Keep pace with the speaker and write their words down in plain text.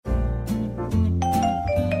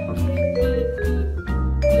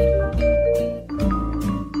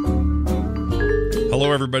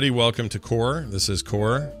Hello, everybody. Welcome to Core. This is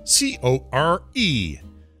Core, C-O-R-E.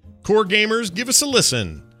 Core gamers, give us a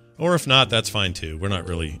listen. Or if not, that's fine too. We're not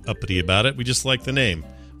really uppity about it. We just like the name.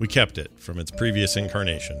 We kept it from its previous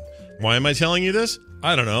incarnation. Why am I telling you this?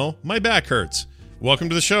 I don't know. My back hurts. Welcome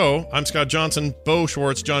to the show. I'm Scott Johnson, Bo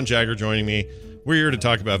Schwartz, John Jagger joining me. We're here to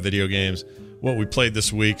talk about video games, what we played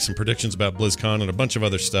this week, some predictions about BlizzCon, and a bunch of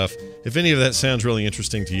other stuff. If any of that sounds really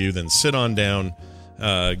interesting to you, then sit on down,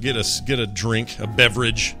 get a drink, a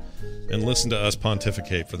beverage, and listen to us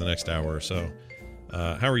pontificate for the next hour or so.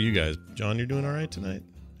 How are you guys? John, you're doing all right tonight?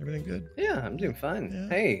 Everything good? Yeah, I'm doing fine. Yeah.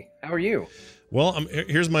 Hey, how are you? Well,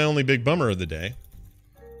 here's my only big bummer of the day.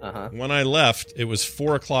 When I left, it was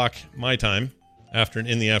 4 o'clock my time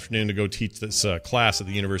in the afternoon to go teach this class at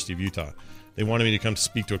the University of Utah. They wanted me to come to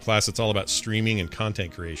speak to a class that's all about streaming and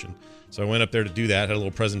content creation. So I went up there to do that, had a little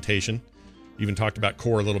presentation, even talked about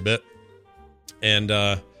Core a little bit. And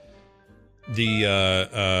what was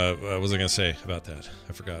I going to say about that?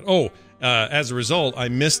 I forgot. As a result, I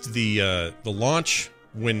missed the launch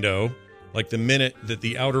window, like the minute that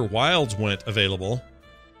the Outer Wilds went available,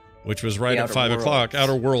 which was right at 5 o'clock.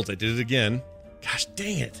 Outer Worlds. I did it again. Gosh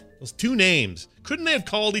dang it. Those two names. Couldn't they have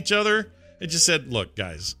called each other? It just said, look,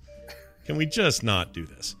 guys, can we just not do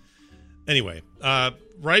this? Anyway,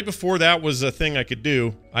 right before that was a thing I could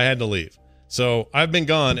do, I had to leave. So I've been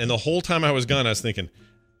gone, and the whole time I was gone, I was thinking,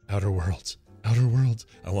 Outer Worlds.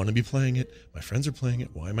 I want to be playing it. My friends are playing it.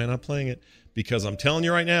 Why am I not playing it? Because I'm telling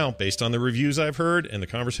you right now, based on the reviews I've heard and the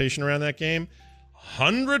conversation around that game,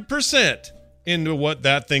 100% into what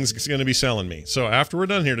that thing's going to be selling me. So after we're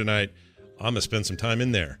done here tonight, I'm going to spend some time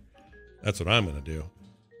in there. That's what I'm going to do.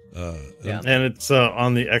 And it's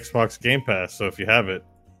on the Xbox Game Pass, so if you have it,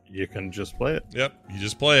 you can just play it. Yep, you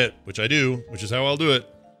just play it, which I do, which is how I'll do it.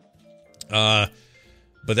 But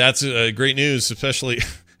that's great news, especially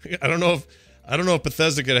I don't know if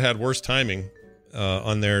Bethesda could have had worse timing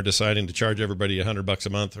on their deciding to charge everybody $100 a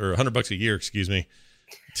month or $100 a year, excuse me,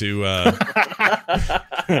 to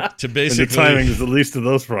basically and the timing is the least of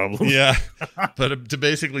those problems. Yeah, but to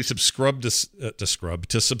basically subscribe.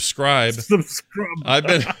 I've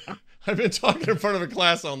been talking in front of a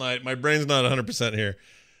class all night. My brain's not 100% here.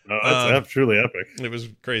 No, that's truly epic. It was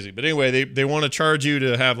crazy. But anyway, they want to charge you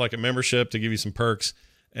to have like a membership to give you some perks.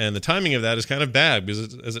 And the timing of that is kind of bad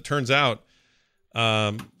because, as it turns out,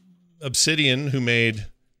 Obsidian, who made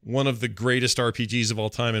one of the greatest RPGs of all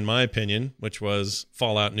time, in my opinion, which was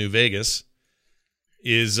Fallout New Vegas,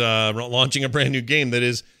 is launching a brand new game that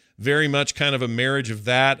is very much kind of a marriage of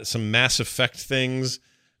that, some Mass Effect things,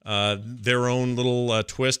 their own little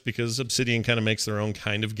twist, because Obsidian kind of makes their own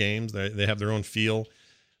kind of games. They have their own feel.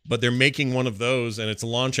 But they're making one of those, and it's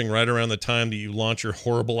launching right around the time that you launch your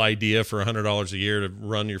horrible idea for $100 a year to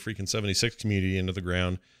run your freaking 76 community into the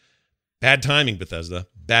ground. Bad timing, Bethesda.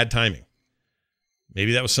 Bad timing.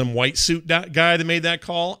 Maybe that was some white suit guy that made that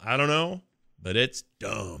call. I don't know. But it's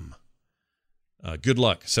dumb. Good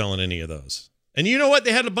luck selling any of those. And you know what?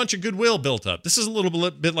 They had a bunch of goodwill built up. This is a little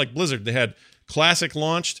bit like Blizzard. They had Classic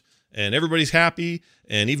launched, and everybody's happy,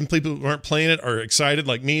 and even people who aren't playing it are excited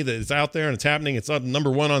like me that it's out there and it's happening. It's up number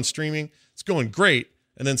one on streaming. It's going great.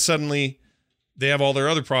 And then suddenly they have all their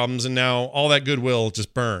other problems, and now all that goodwill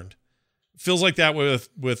just burned. It feels like that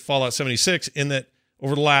with Fallout 76 in that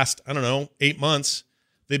over the last, 8 months,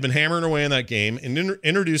 they've been hammering away on that game and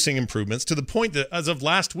introducing improvements to the point that as of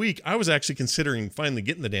last week, I was actually considering finally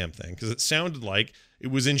getting the damn thing because it sounded like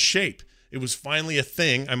it was in shape. It was finally a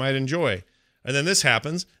thing I might enjoy. And then this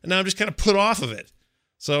happens, and now I'm just kind of put off of it.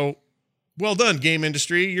 So, well done, game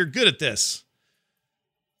industry. You're good at this.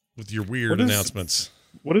 With your weird announcements.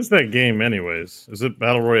 What is that game anyways? Is it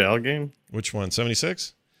Battle Royale game? Which one,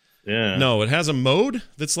 76? Yeah. No, it has a mode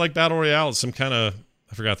that's like Battle Royale. It's some kind of,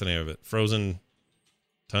 I forgot the name of it. Frozen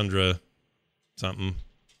Tundra something.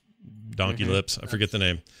 Donkey Lips. I forget the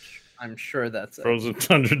name. I'm sure that's it. Frozen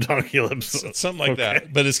Tundra Donkey Lips. Something like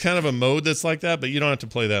that. But it's kind of a mode that's like that, but you don't have to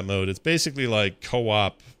play that mode. It's basically like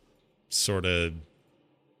co-op sort of,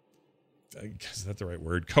 is that the right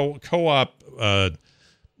word? Co-op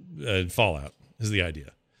Fallout is the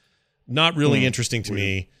idea. Not really interesting to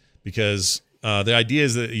me because the idea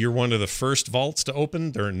is that you're one of the first vaults to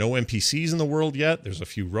open. There are no NPCs in the world yet. There's a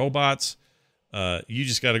few robots. You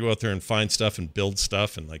just got to go out there and find stuff and build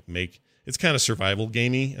stuff and like make. It's kind of survival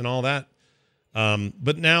gamey and all that.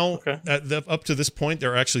 But now, up to this point,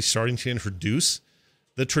 they're actually starting to introduce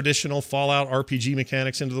the traditional Fallout RPG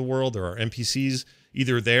mechanics into the world. There are NPCs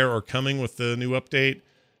either there or coming with the new update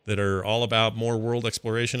that are all about more world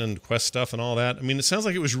exploration and quest stuff and all that. I mean, it sounds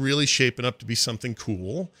like it was really shaping up to be something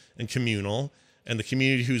cool and communal. And the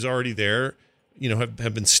community who's already there,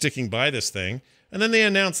 have been sticking by this thing. And then they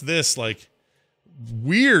announced this like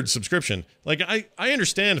weird subscription. Like I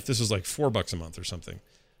understand if this was like $4 a month or something,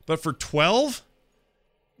 but for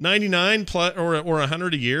 $12.99 plus or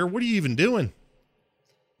 $100 a year, what are you even doing?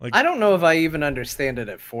 Like, I don't know if I even understand it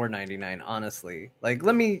at $4.99, honestly. Like,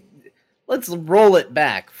 let's roll it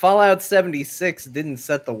back. Fallout 76 didn't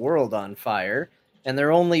set the world on fire, and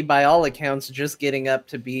they're only, by all accounts, just getting up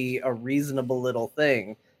to be a reasonable little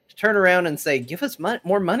thing. To turn around and say, give us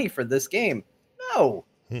more money for this game. No.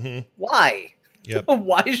 Mm-hmm. Why? Yep.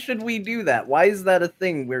 Why should we do that? Why is that a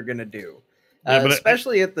thing we're going to do?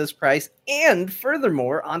 Especially at this price. And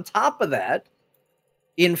furthermore, on top of that,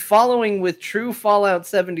 in following with true Fallout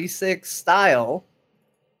 76 style,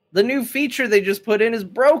 the new feature they just put in is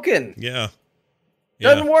broken. Yeah.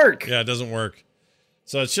 Doesn't work. Yeah, it doesn't work.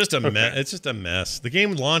 So it's just a mess. It's just a mess. The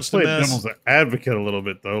game launched a Play mess. devil's advocate a little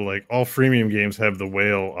bit though. Like all freemium games have the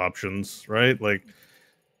whale options, right? Like,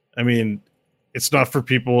 I mean, it's not for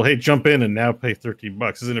people. Hey, jump in and now pay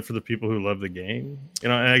 $13. Isn't it for the people who love the game? You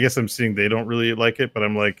know, and I guess I'm seeing they don't really like it, but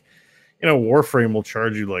I'm like, you know, Warframe will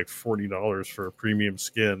charge you like $40 for a premium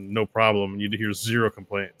skin, no problem. You hear zero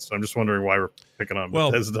complaints. So I'm just wondering why we're picking on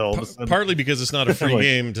Bethesda all of a sudden. Partly because it's not a free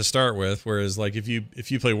game to start with, whereas like if you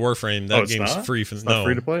play Warframe, that game's free. It's not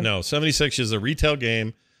free to play? No, 76 is a retail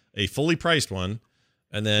game, a fully priced one,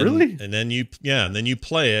 and then and then you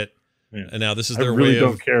play it. Yeah. And now this is their way of... I really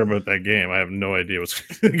don't care about that game. I have no idea what's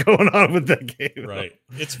going on with that game. Right.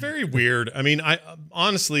 It's very weird. I mean, I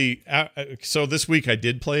honestly... So this week I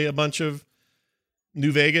did play a bunch of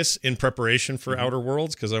New Vegas in preparation for Outer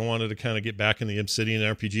Worlds because I wanted to kind of get back in the Obsidian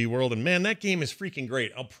RPG world. And man, that game is freaking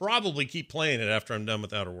great. I'll probably keep playing it after I'm done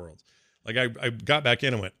with Outer Worlds. Like I got back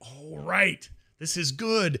in and went, oh, right. This is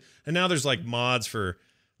good. And now there's like mods for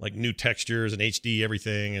like new textures and HD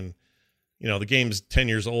everything. And you know, the game's 10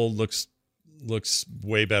 years old, looks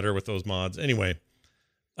way better with those mods. Anyway,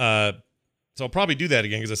 so I'll probably do that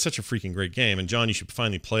again because it's such a freaking great game. And John, you should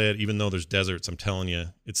finally play it, even though there's deserts. I'm telling you,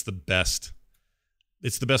 it's the best.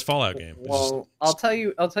 It's the best Fallout game. Well, I'll tell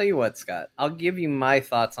you what, Scott. I'll give you my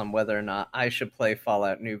thoughts on whether or not I should play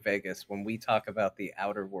Fallout New Vegas when we talk about the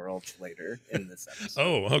Outer Worlds later in this episode.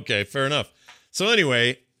 Oh, okay, fair enough. So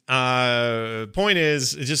anyway, point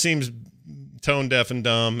is, it just seems tone deaf and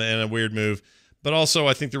dumb and a weird move. But also,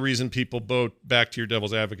 I think the reason people vote, back to your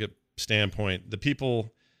devil's advocate standpoint, the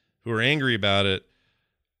people who are angry about it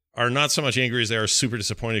are not so much angry as they are super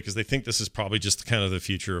disappointed because they think this is probably just kind of the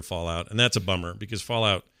future of Fallout. And that's a bummer because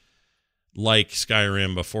Fallout, like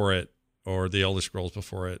Skyrim before it, or the Elder Scrolls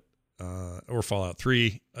before it, or Fallout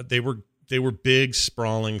 3, they were big,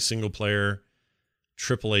 sprawling, single-player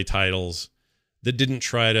AAA titles that didn't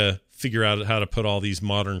try to figure out how to put all these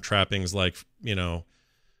modern trappings like, you know,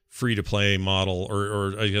 free-to-play model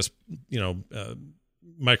or I guess, you know,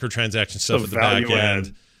 microtransaction stuff at the back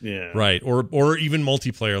end. Yeah. Right. Or even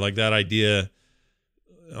multiplayer, like that idea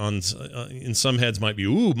in some heads might be,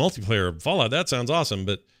 ooh, multiplayer Fallout, that sounds awesome,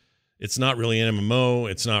 but it's not really an MMO.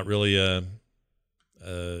 It's not really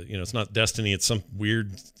it's not Destiny. It's some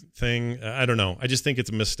weird thing. I don't know. I just think it's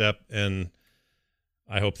a misstep, and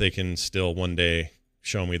I hope they can still one day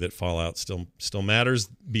show me that Fallout still matters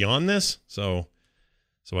beyond this. So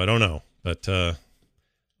I don't know, but I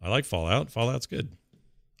like Fallout. Fallout's good.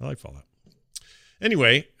 I like Fallout.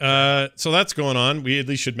 Anyway, so that's going on. We at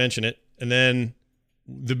least should mention it. And then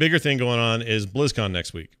the bigger thing going on is BlizzCon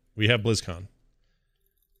next week. We have BlizzCon.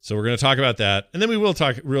 So we're going to talk about that. And then we will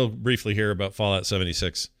talk real briefly here about Fallout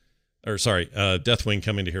 76. Or sorry, Deathwing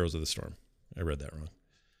coming to Heroes of the Storm. I read that wrong.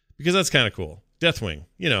 Because that's kind of cool. Deathwing,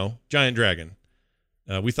 you know, giant dragon.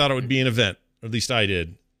 We thought it would be an event. Or at least I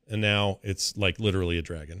did. And now it's like literally a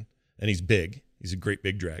dragon. And he's big. He's a great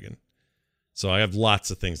big dragon. So I have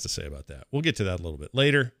lots of things to say about that. We'll get to that a little bit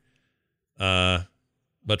later.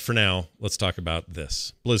 But for now, let's talk about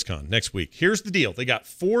this. BlizzCon next week. Here's the deal. They got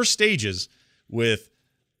 4 stages with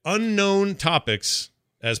unknown topics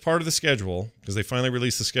as part of the schedule, because they finally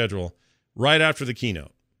released the schedule right after the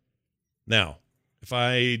keynote. Now,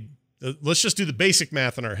 let's just do the basic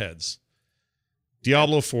math in our heads.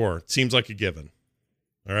 Diablo 4 seems like a given.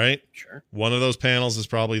 All right? Sure. One of those panels is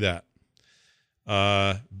probably that.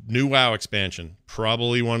 New WoW expansion,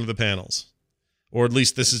 probably one of the panels. Or at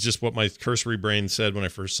least this is just what my cursory brain said when I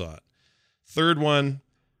first saw it. Third one,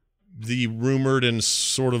 the rumored and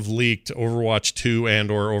sort of leaked Overwatch 2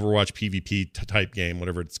 and or Overwatch PvP type game,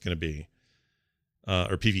 whatever it's going to be.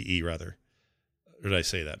 Or PvE, rather. Or did I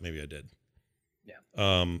say that? Maybe I did. Yeah.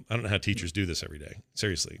 I don't know how teachers do this every day.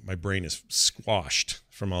 Seriously, my brain is squashed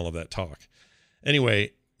from all of that talk.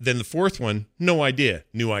 Anyway, then the fourth one, no idea.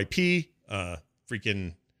 New IP,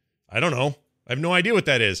 freaking, I don't know. I have no idea what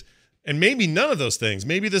that is. And maybe none of those things.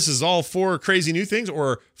 Maybe this is all 4 crazy new things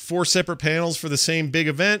or 4 separate panels for the same big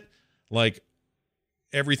event, like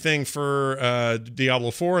everything for Diablo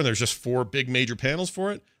 4, and there's just 4 big major panels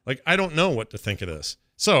for it. Like, I don't know what to think of this.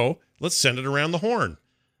 So let's send it around the horn.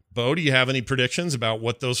 Bo, do you have any predictions about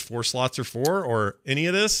what those 4 slots are for or any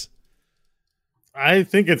of this? I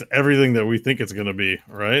think it's everything that we think it's going to be,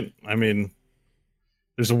 right? I mean,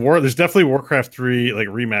 there's definitely Warcraft 3 like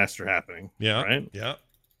remaster happening. Yeah. Right? Yeah.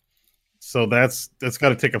 So that's got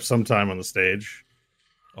to take up some time on the stage.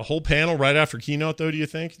 A whole panel right after keynote, though, do you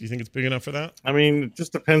think? Do you think it's big enough for that? I mean, it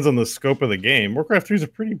just depends on the scope of the game. Warcraft 3 is a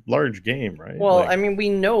pretty large game, right? Well, I mean, we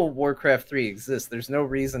know Warcraft 3 exists. There's no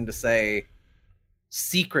reason to say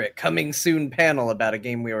secret coming soon panel about a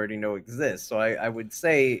game we already know exists. So I would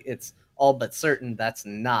say it's all but certain that's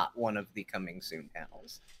not one of the coming soon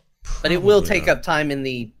panels. But it will take up time in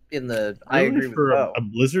the I agree with Bo. A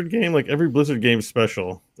Blizzard game, like every Blizzard game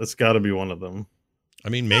special, that's got to be one of them. I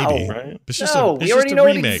mean, maybe. No, right? It's just we already know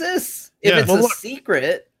it exists. If it's a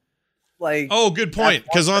secret, like... Oh, good point.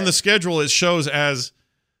 Because on the schedule, it shows as...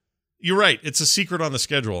 You're right. It's a secret on the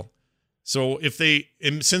schedule. So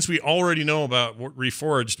since we already know about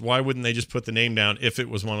Reforged, why wouldn't they just put the name down if it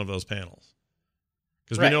was one of those panels?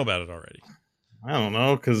 Because we know about it already. I don't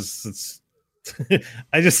know, because it's...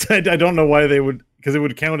 I don't know why they would, because it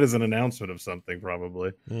would count as an announcement of something,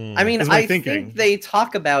 probably. I mean, I think they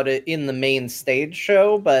talk about it in the main stage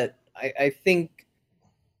show, but I think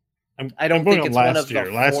I don't think it's one of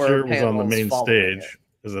the last year was on the main stage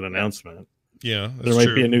as an announcement. Yeah, there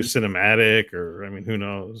might be a new cinematic, or I mean, who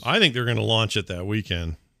knows? I think they're going to launch it that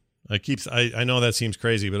weekend. I know that seems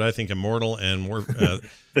crazy, but I think Immortal and more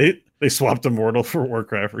they swapped Immortal for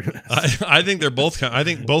Warcraft. I think they're both. I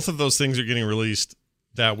think both of those things are getting released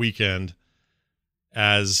that weekend.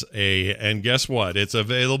 And guess what? It's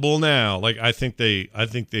available now. Like I think they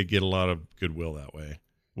get a lot of goodwill that way,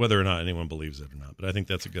 whether or not anyone believes it or not. But I think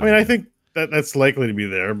that's a good. I think that's likely to be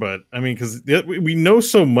there, but I mean, because we know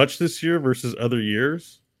so much this year versus other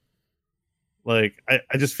years. Like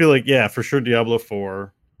I just feel like for sure Diablo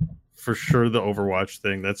 4. For sure, the Overwatch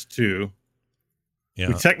thing. That's 2. Yeah,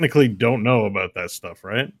 we technically don't know about that stuff,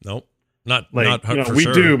 right? Nope, not we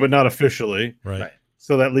do, but not officially. Right.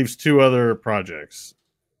 So that leaves 2 other projects.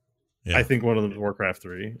 Yeah. I think one of them is Warcraft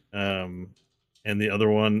 3, and the other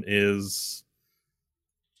one is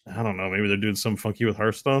I don't know. Maybe they're doing something funky with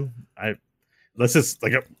Hearthstone. What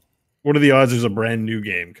are the odds there's a brand new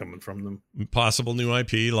game coming from them? Possible new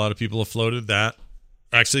IP. A lot of people have floated that.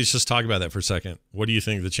 Actually, let's just talk about that for a second. What do you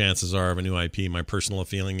think the chances are of a new IP? My personal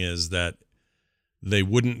feeling is that they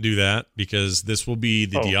wouldn't do that because this will be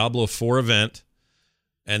the Diablo 4 event,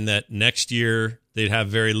 and that next year they'd have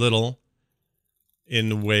very little in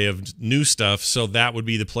the way of new stuff, so that would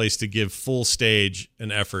be the place to give full stage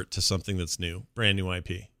and effort to something that's new, brand new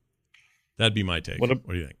IP. That'd be my take. What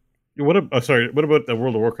do you think? What about the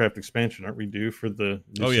World of Warcraft expansion? Aren't we due for the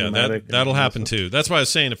new cinematic? That'll happen too. That's why I was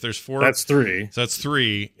saying if there's 4, that's 3. So that's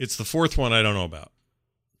 3. It's the 4th one I don't know about.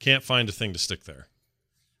 Can't find a thing to stick there.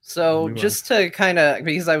 So just to kind of,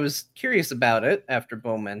 because I was curious about it after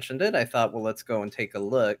Bo mentioned it, I thought, well, let's go and take a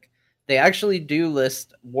look. They actually do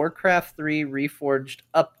list Warcraft 3 Reforged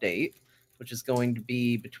update, which is going to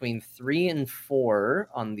be between 3 and 4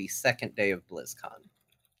 on the 2nd day of BlizzCon.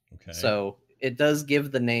 Okay. So it does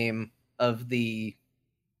give the name of the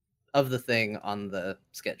thing on the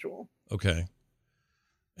schedule. Okay.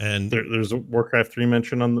 And there's a Warcraft 3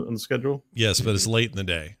 mention on the schedule. Yes, but it's late in the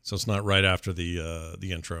day, so it's not right after the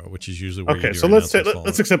intro, which is usually where okay. So let's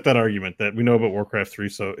accept that argument that we know about Warcraft 3,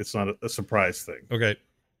 so it's not a surprise thing. Okay.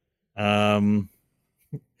 No,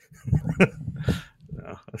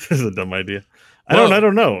 this is a dumb idea. I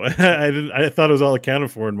don't know. I thought it was all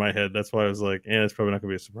accounted for in my head. That's why I was like, it's probably not going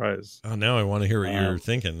to be a surprise. Oh, now I want to hear what you're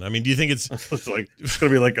thinking. I mean, do you think it's it's going to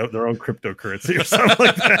be like their own cryptocurrency or something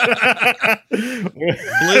like that?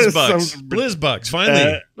 BlizzBucks,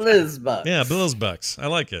 finally. BlizzBucks. Yeah, BlizzBucks. I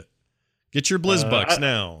like it. Get your BlizzBucks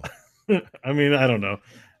now. I mean, I don't know.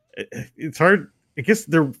 It's hard. I guess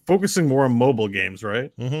they're focusing more on mobile games,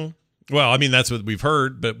 right? Mm-hmm. Well, I mean, that's what we've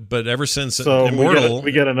heard, but ever since Immortal...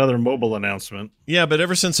 We get another mobile announcement. Yeah, but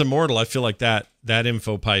ever since Immortal, I feel like that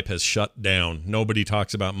info pipe has shut down. Nobody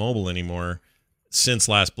talks about mobile anymore since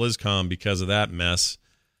last BlizzCon because of that mess.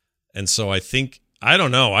 And so I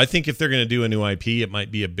don't know. I think if they're going to do a new IP, it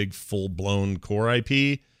might be a big, full-blown core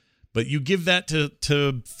IP, but you give that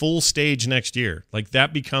to full stage next year. Like,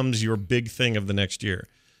 that becomes your big thing of the next year.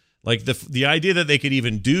 Like, the idea that they could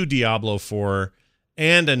even do Diablo 4...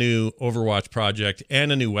 and a new Overwatch project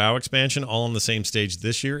and a new WoW expansion all on the same stage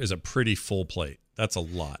this year is a pretty full plate. That's a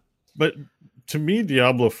lot. But to me,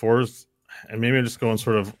 Diablo 4's, and maybe I'm just going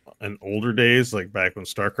sort of in older days, like back when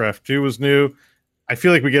StarCraft 2 was new. I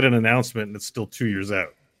feel like we get an announcement and it's still 2 years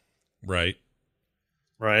out. Right.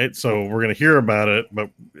 Right. So we're going to hear about it, but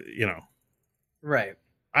Right.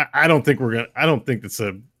 I don't think we're going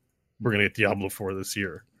to get Diablo 4 this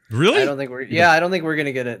year. Really? I don't think we're going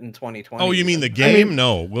to get it in 2020. Oh, you mean the game?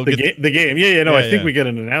 No, we'll get the game. Yeah. No, yeah, I think we get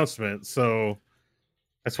an announcement. So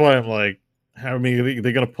that's why I'm like, I mean,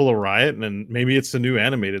 they're going to pull a Riot, and then maybe it's a new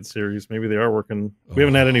animated series. Maybe they are working. We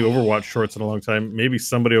haven't had any Overwatch shorts in a long time. Maybe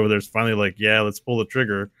somebody over there is finally like, yeah, let's pull the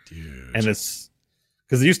trigger. Dude. And it's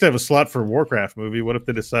because they used to have a slot for a Warcraft movie. What if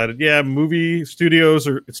they decided, yeah, movie studios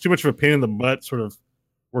it's too much of a pain in the butt, sort of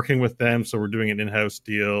working with them, so we're doing an in-house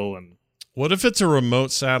deal. And what if it's a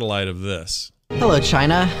remote satellite of this? Hello,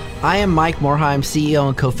 China. I am Mike Morheim, CEO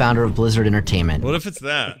and co-founder of Blizzard Entertainment. What if it's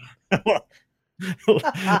that? What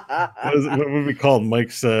would we call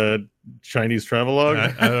Mike's Chinese travelogue?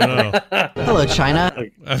 I don't know. Hello, China.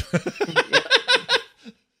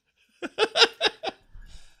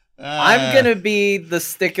 I'm going to be the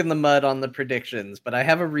stick in the mud on the predictions, but I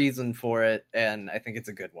have a reason for it, and I think it's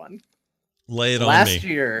a good one. Lay it on me. Last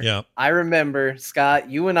year, yeah. I remember, Scott,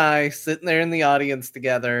 you and I sitting there in the audience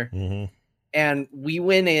together, and we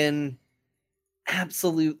went in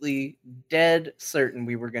absolutely dead certain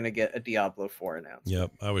we were going to get a Diablo 4 announcement.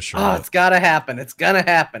 Yep, I was sure. Oh, it's got to happen. It's going to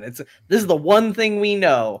happen. This is the one thing we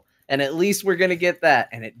know, and at least we're going to get that,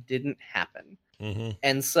 and it didn't happen.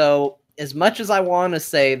 And so, as much as I want to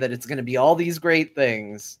say that it's going to be all these great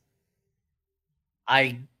things,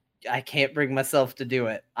 I can't bring myself to do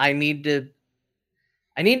it. I need to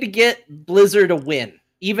get Blizzard a win.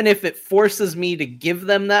 Even if it forces me to give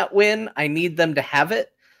them that win, I need them to have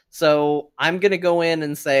it. So I'm going to go in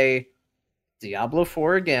and say Diablo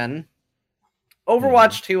 4 again.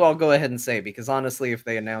 Overwatch 2, I'll go ahead and say, because honestly, if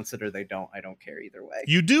they announce it or they don't, I don't care either way.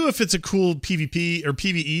 You do if it's a cool PvP or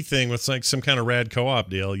PvE thing with like some kind of rad co-op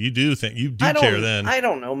deal. You do care then. I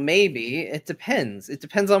don't know. Maybe. It depends. It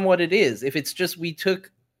depends on what it is. If it's just we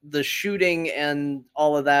took the shooting and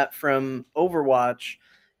all of that from Overwatch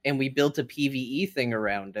and we built a PvE thing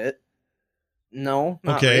around it, no,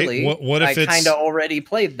 not really. What if I kind of already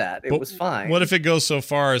played that? It was fine. What if it goes so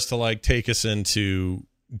far as to like take us into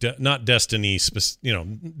not Destiny,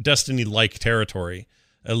 Destiny-like territory,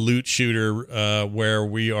 a loot shooter where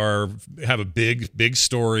we have a big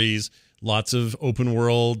stories, lots of open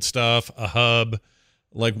world stuff, a hub.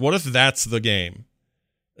 Like, what if that's the game?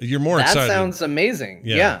 You're more excited. That sounds amazing.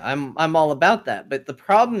 Yeah, I'm all about that. But the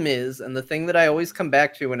problem is, and the thing that I always come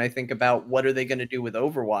back to when I think about what are they going to do with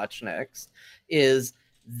Overwatch next, is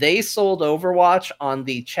they sold Overwatch on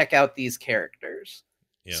the check out these characters.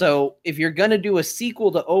 Yeah. So if you're going to do a sequel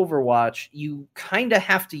to Overwatch, you kind of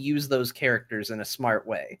have to use those characters in a smart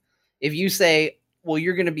way. If you say, well,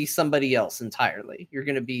 you're going to be somebody else entirely. You're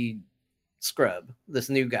going to be Scrub, this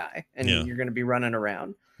new guy, and you're going to be running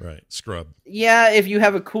around. Right, Scrub. Yeah, if you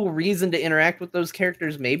have a cool reason to interact with those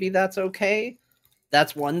characters, maybe that's okay.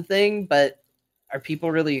 That's one thing, but are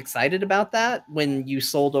people really excited about that when you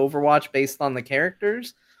sold Overwatch based on the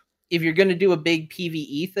characters? If you're going to do a big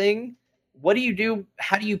PvE thing, what do you do?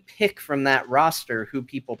 How do you pick from that roster who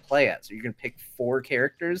people play as? Are you going to pick 4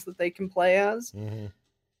 characters that they can play as?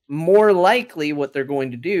 More likely what they're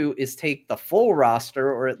going to do is take the full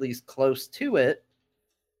roster, or at least close to it,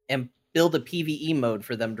 and build a PvE mode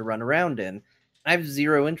for them to run around in. I have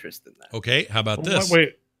zero interest in that. Okay, how about this?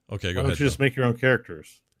 Wait. Okay, go ahead. Why don't you just make your own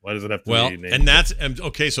characters? Why does it have to be named? And that's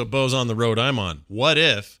okay. So Bo's on the road I'm on. What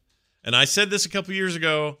if? And I said this a couple years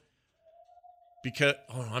ago because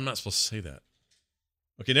I'm not supposed to say that.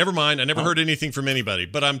 Okay, never mind. I never heard anything from anybody.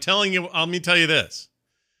 But I'm telling you. Let me tell you this.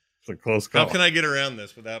 It's a close call. How can I get around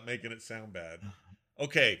this without making it sound bad?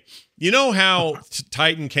 Okay, you know how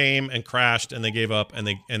Titan came and crashed and they gave up and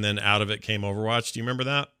then out of it came Overwatch. Do you remember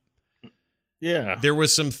that? Yeah. There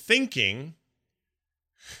was some thinking.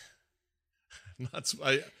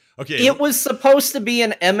 It was supposed to be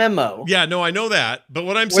an MMO. Yeah, no, I know that. But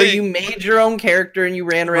what I'm saying, saying, where you made your own character and you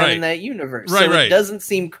ran around in that universe. Right, so it doesn't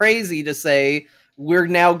seem crazy to say we're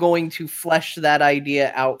now going to flesh that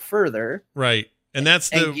idea out further. Right. And that's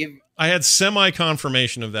I had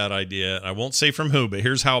semi-confirmation of that idea. I won't say from who, but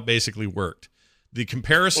here's how it basically worked. The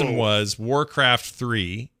comparison was Warcraft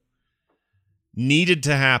 3 needed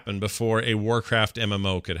to happen before a Warcraft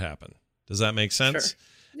MMO could happen. Does that make sense?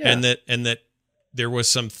 Sure. Yeah. And that there was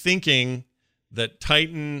some thinking that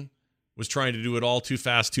Titan was trying to do it all too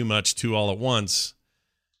fast, too much, too all at once.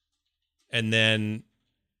 And then,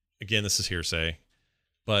 again, this is hearsay,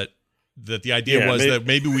 but that the idea was that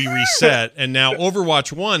maybe we reset, and now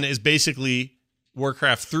Overwatch 1 is basically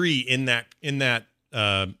Warcraft 3 in that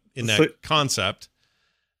concept,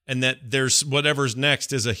 and that there's whatever's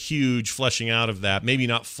next is a huge fleshing out of that. Maybe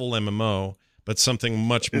not full MMO, but something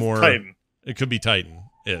much more. Titan. It could be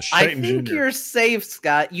Titan-ish. I think you're safe,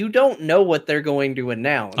 Scott. You don't know what they're going to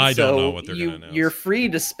announce. I don't know what they're going to announce. You're free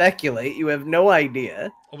to speculate. You have no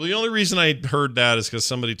idea. Well, the only reason I heard that is because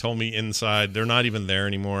somebody told me inside they're not even there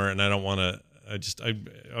anymore, and I don't want to.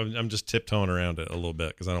 I'm just tiptoeing around it a little bit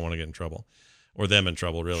because I don't want to get in trouble, or them in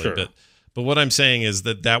trouble, really. Sure. But what I'm saying is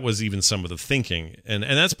that was even some of the thinking, and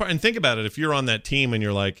that's part. And think about it: if you're on that team and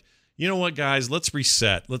you're like, you know what, guys, let's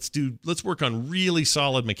reset. Let's work on really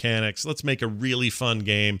solid mechanics. Let's make a really fun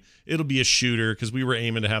game. It'll be a shooter because we were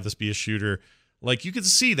aiming to have this be a shooter. Like, you could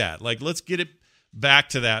see that. Like, let's get it back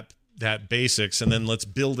to that basics, and then let's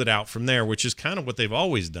build it out from there, which is kind of what they've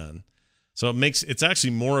always done. So it's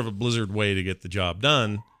actually more of a Blizzard way to get the job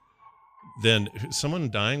done than someone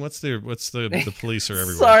dying. What's the police are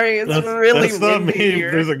everywhere. Sorry, it's really that's not windy me.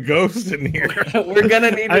 here. There's a ghost in here. We're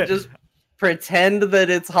gonna need to just pretend that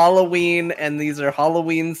it's Halloween and these are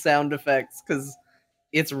Halloween sound effects because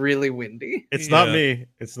it's really windy. It's not me.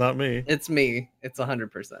 It's not me. It's me. It's 100%.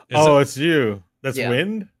 It's you. That's Yeah.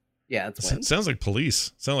 wind? Yeah, it's wind. It sounds like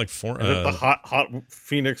police. Sound like Is it the hot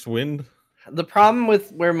Phoenix wind? The problem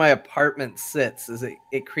with where my apartment sits is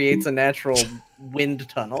it creates a natural wind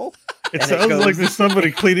tunnel. It sounds like there's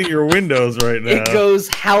somebody cleaning your windows right now. It goes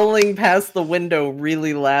howling past the window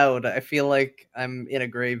really loud. I feel like I'm in a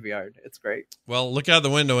graveyard. It's great. Well, look out the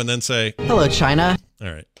window and then say, Hello, China.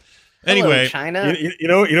 all right. Hello, Anyway, China. You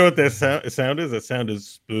know what that sound is? That sound is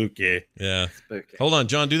spooky. yeah. Spooky. Hold on,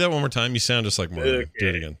 John. Do that one more time. You sound just like Mario. Okay. Do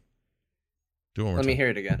it again. Do it one more Let time. me hear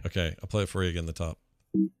it again. Okay, I'll play it for you again. The top.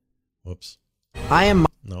 Whoops. I am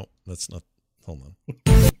No, that's not. Hold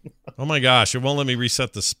on. Oh my gosh! It won't let me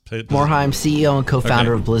reset this. Morheim, CEO and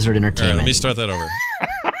co-founder Okay. of Blizzard All right, Entertainment. let me start that over.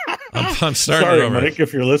 I'm starting Sorry, it over. Mike,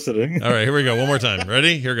 if you're listening. All right, here we go. One more time.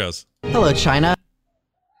 Ready? Here goes. Hello, China.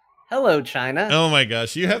 Hello, China. Oh my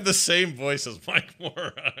gosh, you have the same voice as Mike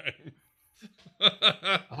Morheim.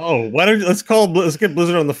 Oh, let's get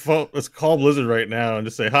Blizzard on the phone. Let's call Blizzard right now and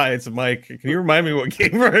just say, "Hi, it's Mike. Can you remind me what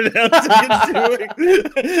game we're announcing it's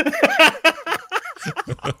doing?"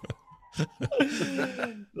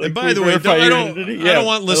 And by the way, I don't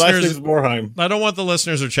want listeners. Morheim. I don't want the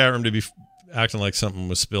listeners or chat room to be acting like something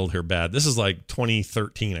was spilled here bad. This is like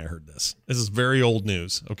 2013. I heard this. This is very old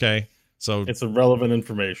news. Okay, so It's irrelevant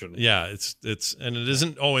information. yeah, it's and it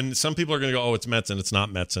isn't. Oh, and some people are going to go, oh, it's Metzen. It's not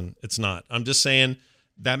Metzen. It's not. I'm just saying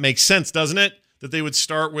that makes sense, doesn't it? That they would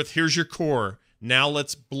start with, here's your core. Now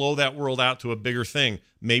let's blow that world out to a bigger thing.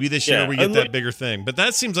 Maybe this year we get that bigger thing. But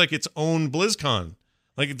that seems like its own BlizzCon.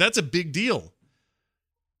 Like, that's a big deal.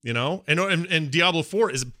 You know? And Diablo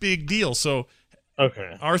 4 is a big deal. So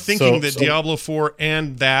Okay. our thinking that Diablo 4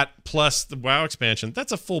 and that plus the WoW expansion,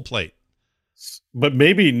 that's a full plate. But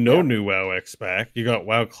maybe no new WoW X pack. You got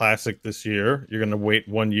WoW Classic this year. You're going to wait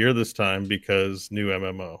 1 year this time because new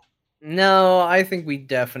MMO. No, I think we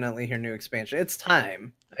definitely hear new expansion. It's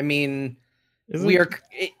time. I mean,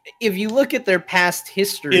 if you look at their past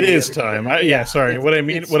history, It is time. Sorry. What I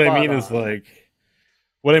mean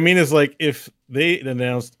is like if they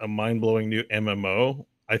announced a mind-blowing new MMO,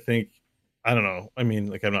 I don't know. I mean,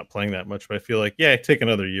 like, I'm not playing that much, but I feel like, take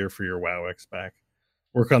another year for your WoW X pack.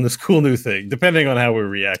 Work on this cool new thing, depending on how we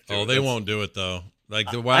react to it. Oh, they won't do it, though. Like,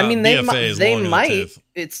 the WoW I mean, BFA is they long in the might.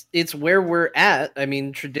 tooth. It's where we're at. I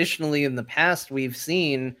mean, traditionally in the past, we've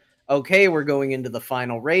seen, okay, we're going into the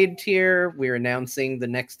final raid tier. We're announcing the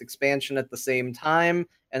next expansion at the same time.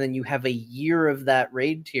 And then you have a year of that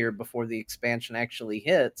raid tier before the expansion actually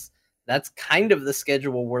hits. That's kind of the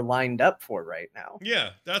schedule we're lined up for right now.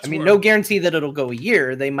 Yeah, that's. I mean, no guarantee that it'll go a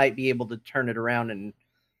year. They might be able to turn it around in,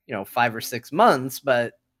 5 or 6 months,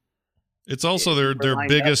 but it's also their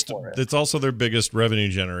biggest. It's also their biggest revenue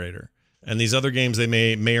generator. And these other games they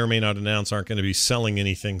may or may not announce aren't going to be selling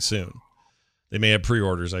anything soon. They may have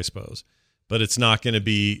pre-orders, I suppose, but it's not going to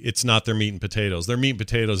be. It's not their meat and potatoes. Their meat and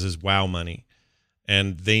potatoes is WoW money,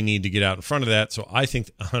 and they need to get out in front of that. So I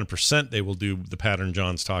think 100% they will do the pattern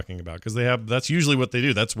John's talking about because they have. That's usually what they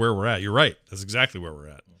do. That's where we're at. You're right. That's exactly where we're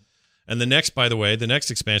at. And the next, by the way, the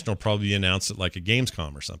next expansion will probably be announced at like a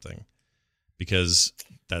Gamescom or something, because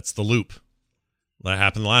that's the loop. That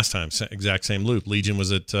happened the last time. Exact same loop. Legion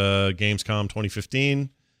was at Gamescom 2015.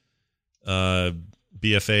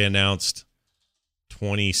 BFA announced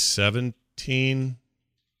 2017.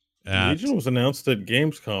 Legion was announced at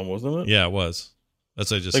Gamescom, wasn't it? Yeah, it was.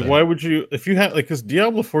 That's what I just said. Why would you, if you have, because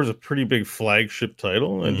Diablo 4 is a pretty big flagship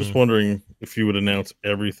title, and just wondering if you would announce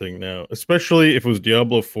everything now, especially if it was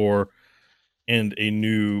Diablo 4 and a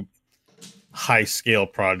new high scale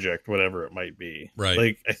project, whatever it might be. Right.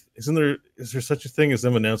 Like, is there such a thing as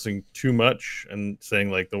them announcing too much and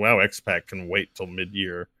saying like the WoW X-Pack can wait till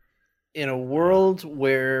mid-year? In a world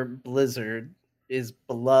where Blizzard is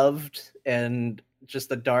beloved and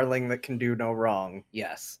just a darling that can do no wrong,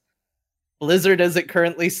 yes. Blizzard, as it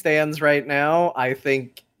currently stands right now, I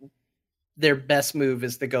think their best move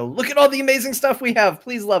is to go, look at all the amazing stuff we have.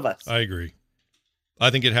 Please love us. I agree. I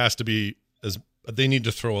think it has to be they need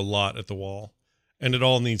to throw a lot at the wall, and it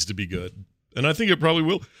all needs to be good. And I think it probably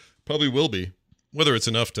will be. Whether it's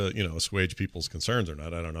enough to, assuage people's concerns or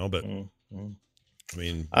not, I don't know. But I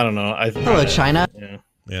mean, I don't know. Hello, China.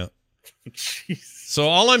 Yeah. Jeez. So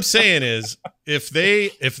all I'm saying is, if they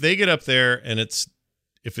get up there and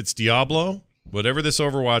if it's Diablo, whatever this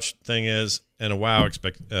Overwatch thing is, and a WoW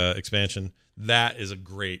expansion, that is a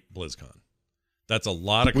great BlizzCon. That's a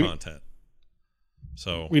lot of content.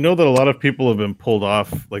 So we know that a lot of people have been pulled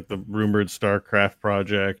off, like the rumored StarCraft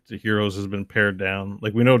project. The Heroes has been pared down.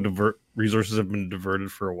 Like, we know resources have been diverted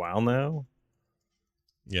for a while now.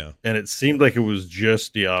 Yeah. And it seemed like it was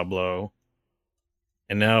just Diablo.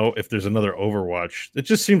 And now if there's another Overwatch, it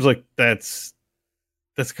just seems like that's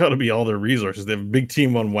got to be all their resources. They have a big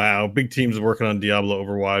team on WoW, big teams working on Diablo,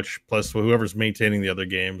 Overwatch, plus whoever's maintaining the other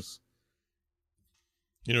games.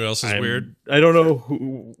 You know what else is weird? I don't know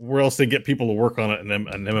where else they get people to work on it, an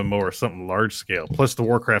MMO or something large scale. Plus the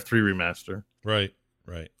Warcraft 3 remaster. Right.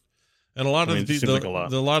 And a lot of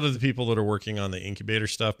a lot of the people that are working on the incubator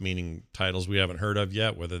stuff, meaning titles we haven't heard of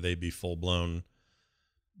yet, whether they be full blown,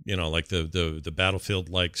 like the Battlefield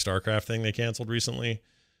like StarCraft thing they canceled recently,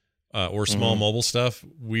 or small mobile stuff.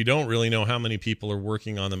 We don't really know how many people are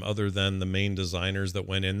working on them other than the main designers that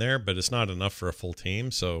went in there, but it's not enough for a full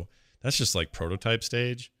team. So that's just like prototype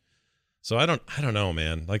stage. So I don't know,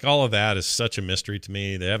 man. Like, all of that is such a mystery to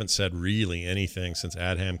me. They haven't said really anything since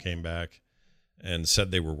Adham came back and said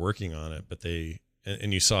they were working on it, but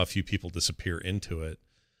and you saw a few people disappear into it,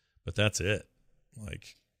 but that's it.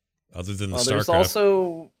 Like, other than the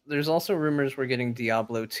StarCraft. There's also rumors we're getting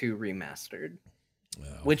Diablo 2 remastered,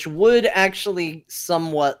 which would actually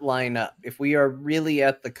somewhat line up. If we are really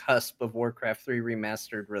at the cusp of Warcraft 3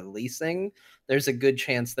 remastered releasing, there's a good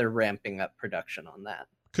chance they're ramping up production on that.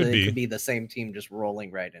 It could be the same team just rolling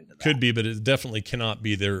right into that. Could be, but it definitely cannot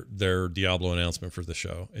be their Diablo announcement for the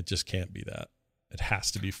show. It just can't be that. It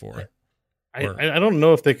has to be for. I don't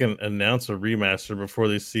know if they can announce a remaster before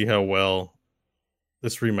they see how well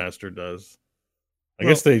this remaster does. I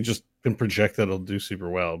guess they just can project that it'll do super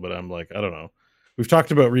well, but I'm like, I don't know. We've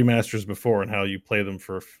talked about remasters before and how you play them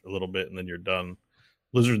for a little bit and then you're done.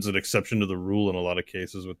 Blizzard's an exception to the rule in a lot of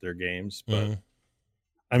cases with their games, but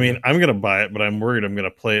I mean, I'm going to buy it, but I'm worried I'm going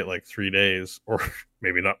to play it like 3 days or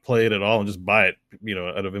maybe not play it at all and just buy it,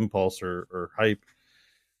 out of impulse or hype.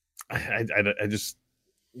 I just...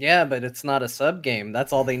 Yeah, but it's not a sub game.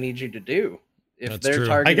 That's all they need you to do. If That's they're true.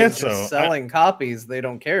 targeting selling copies, they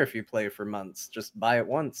don't care if you play for months. Just buy it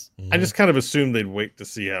once. I just kind of assumed they'd wait to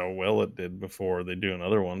see how well it did before they do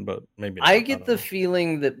another one, but maybe not. I get the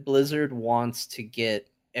feeling that Blizzard wants to get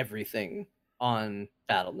everything on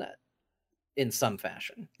Battle.net in some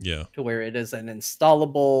fashion. Yeah. To where it is an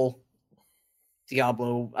installable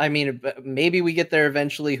Diablo. I mean, maybe we get there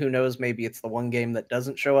eventually. Who knows? Maybe it's the one game that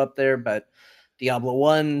doesn't show up there, but Diablo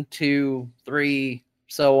 1, 2, 3...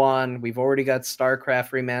 so on. We've already got StarCraft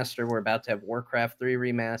remaster. We're about to have Warcraft 3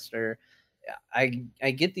 remaster.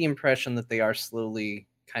 I get the impression that they are slowly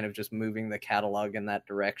kind of just moving the catalog in that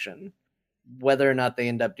direction. Whether or not they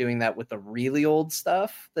end up doing that with the really old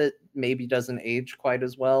stuff that maybe doesn't age quite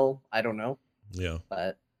as well, I don't know. Yeah.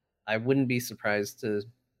 But I wouldn't be surprised to...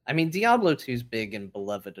 I mean, Diablo 2 is big and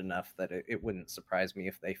beloved enough that it wouldn't surprise me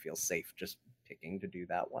if they feel safe just picking to do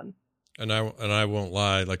that one. And I won't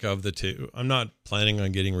lie, like, of the two, I'm not planning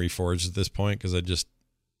on getting Reforged at this point because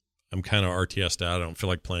I'm kind of RTS'd out. I don't feel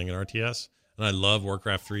like playing an RTS. And I love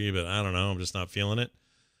Warcraft 3, but I don't know. I'm just not feeling it.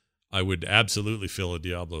 I would absolutely feel a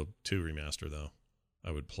Diablo 2 remaster, though.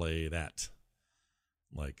 I would play that,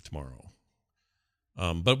 like, tomorrow.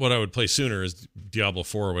 But what I would play sooner is Diablo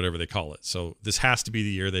 4 or whatever they call it. So this has to be the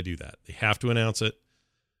year they do that. They have to announce it.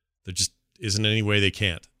 There just isn't any way they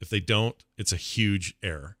can't. If they don't, it's a huge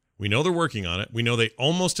error. We know they're working on it. We know they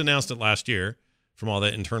almost announced it last year from all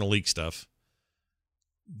that internal leak stuff.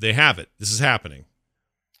 They have it. This is happening.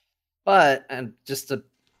 But, and just to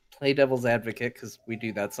play devil's advocate, because we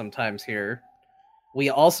do that sometimes here,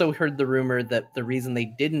 we also heard the rumor that the reason they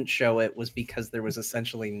didn't show it was because there was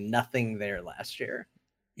essentially nothing there last year.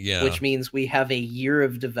 Yeah. Which means we have a year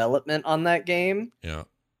of development on that game. Yeah.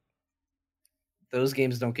 Those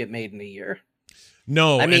games don't get made in a year.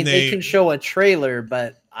 No, I mean, they can show a trailer,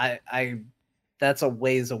 but I that's a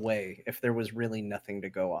ways away if there was really nothing to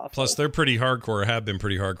go off. Plus, they're pretty hardcore, have been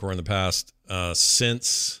pretty hardcore in the past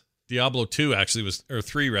since Diablo 2 actually was, or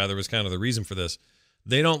 3 rather, was kind of the reason for this.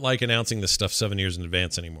 They don't like announcing this stuff 7 years in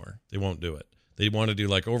advance anymore. They won't do it. They want to do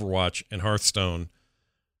like Overwatch and Hearthstone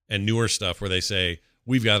and newer stuff where they say,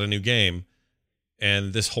 we've got a new game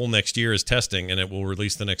and this whole next year is testing and it will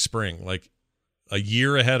release the next spring. Like a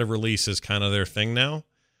year ahead of release is kind of their thing now.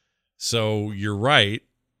 So you're right,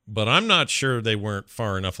 but I'm not sure they weren't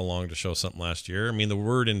far enough along to show something last year. I mean, the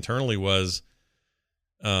word internally was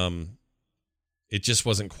it just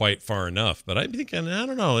wasn't quite far enough. But I'm thinking, I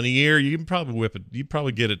don't know, in a year you can probably whip it. You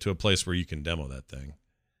probably get it to a place where you can demo that thing.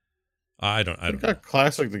 I don't got know.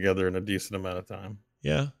 Classic together in a decent amount of time.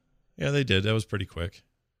 Yeah, they did. That was pretty quick.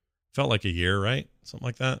 Felt like a year, right? Something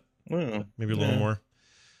like that. Well, Maybe a little more.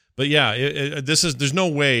 But yeah, there's no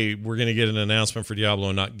way we're going to get an announcement for Diablo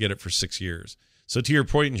and not get it for 6 years. So to your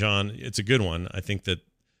point, John, it's a good one. I think that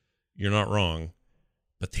you're not wrong,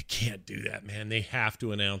 but they can't do that, man. They have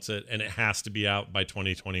to announce it, and it has to be out by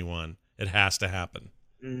 2021. It has to happen.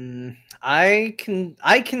 I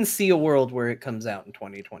can see a world where it comes out in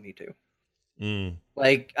 2022.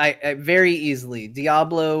 Like I very easily.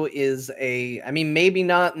 Diablo is maybe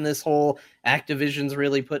not in this whole Activision's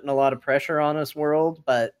really putting a lot of pressure on us world,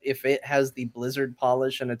 but if it has the Blizzard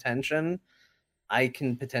polish and attention, I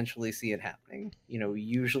can potentially see it happening. You know,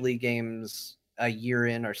 usually games a year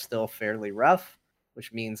in are still fairly rough,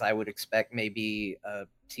 which means I would expect maybe a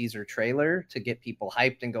teaser trailer to get people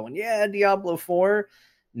hyped and going, yeah, Diablo 4,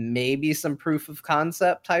 maybe some proof of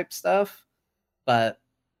concept type stuff, but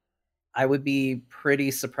I would be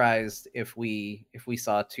pretty surprised if we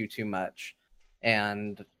saw too much.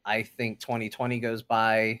 And I think 2020 goes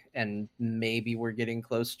by and maybe we're getting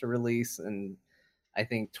close to release. And I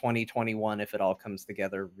think 2021, if it all comes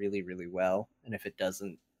together really, really well. And if it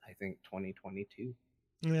doesn't, I think 2022.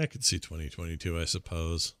 Yeah, I could see 2022, I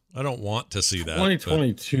suppose. I don't want to see that.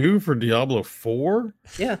 2022 for Diablo 4?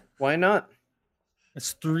 Yeah, why not?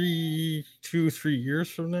 That's 2-3 years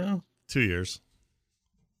from now. 2 years.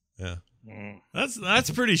 Yeah,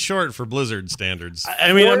 that's pretty short for Blizzard standards.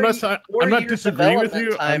 I mean, I'm not disagreeing with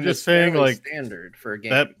you. I'm just saying, like, standard for a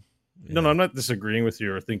game. No, I'm not disagreeing with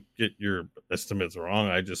you or think get your estimates wrong.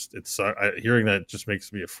 Hearing that just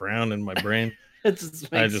makes me a frown in my brain. It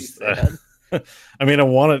just makes you sad. I mean, I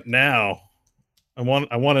want it now. I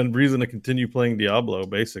want a reason to continue playing Diablo,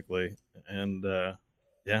 basically, and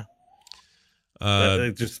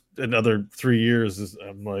just another 3 years.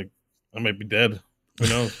 I'm like, I might be dead. Who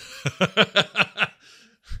knows?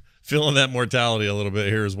 Feeling that mortality a little bit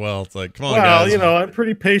here as well. It's like, come on, well, guys. You know, I'm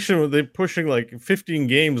pretty patient with they pushing like 15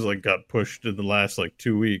 games like got pushed in the last like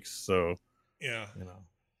 2 weeks. So yeah, you know,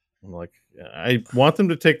 I'm like, I want them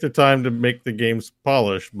to take their time to make the games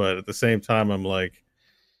polished, but at the same time, I'm like,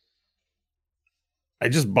 I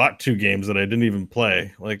just bought 2 games that I didn't even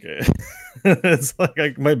play. Like, it's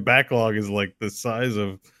like my backlog is like the size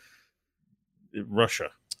of Russia.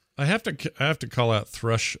 I have to call out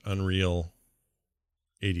Thrush Unreal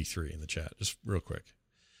 83 in the chat just real quick.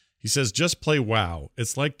 He says, "Just play WoW.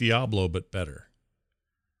 It's like Diablo but better."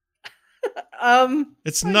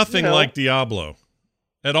 It's nothing like Diablo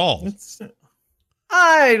at all.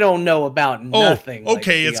 I don't know about nothing.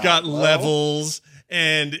 Okay, like it's got levels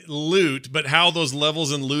and loot, but how those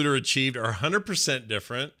levels and loot are achieved are 100%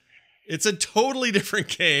 different. It's a totally different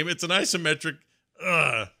game. It's an isometric.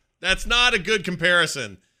 That's not a good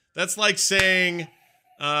comparison. That's like saying,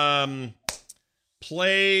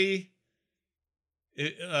 play.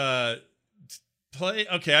 Okay,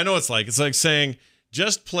 I know it's like. It's like saying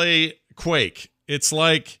just play Quake. It's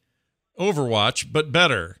like Overwatch, but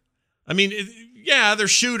better. I mean, they're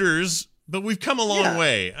shooters, but we've come a long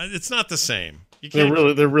way. It's not the same. They're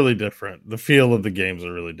really different. The feel of the games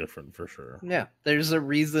are really different for sure. Yeah, there's a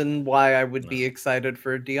reason why I would be excited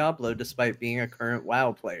for Diablo, despite being a current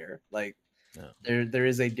WoW player. Like. There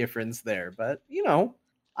is a difference there, but you know,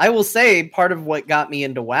 I will say part of what got me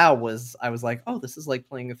into WoW was I was like, oh, this is like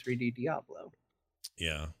playing a 3D Diablo.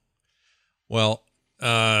 Yeah. Well,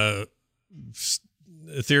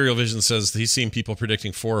 Ethereal Vision says he's seen people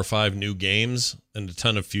predicting 4 or 5 new games and a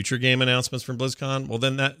ton of future game announcements from BlizzCon. Well,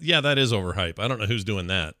 then that is overhype. I don't know who's doing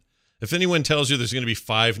that. If anyone tells you there's going to be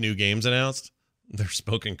 5 new games announced, they're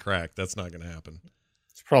smoking crack. That's not going to happen.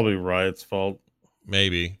 It's probably Riot's fault.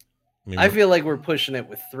 Maybe. I feel like we're pushing it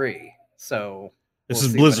with 3. So this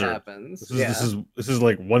is Blizzard. This is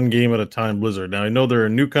like one game at a time. Blizzard. Now I know they're a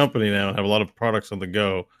new company now and have a lot of products on the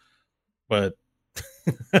go, but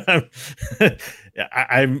I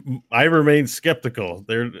remain skeptical.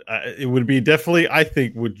 It would be definitely, I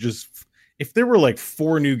think, would just if there were like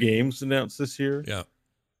 4 new games announced this year, Yeah.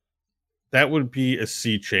 that would be a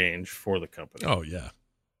sea change for the company. Oh yeah.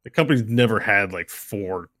 The company's never had like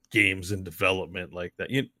 4 games in development like that.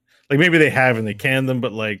 Like maybe they have and they can them,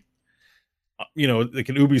 but like, like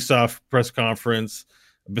an Ubisoft press conference,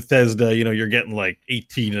 Bethesda, you're getting like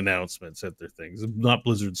 18 announcements at their things. Not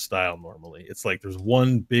Blizzard style normally. It's like there's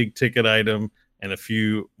one big ticket item and a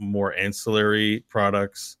few more ancillary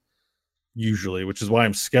products usually, which is why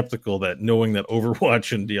I'm skeptical that knowing that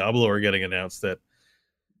Overwatch and Diablo are getting announced, that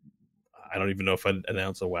I don't even know if I'd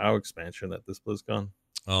announce a WoW expansion at this BlizzCon.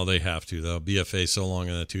 Oh, they have to, though. BFA so long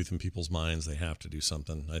in the tooth in people's minds, they have to do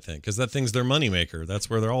something, I think, because that thing's their moneymaker. That's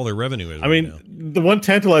where all their revenue is. I mean, the one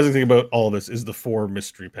tantalizing thing about all this is the 4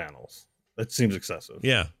 mystery panels. That seems excessive.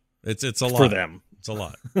 Yeah, it's a lot for them. It's a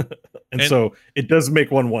lot, and so it does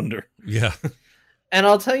make one wonder. Yeah. And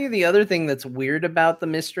I'll tell you the other thing that's weird about the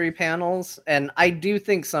mystery panels, and I do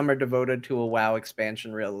think some are devoted to a WoW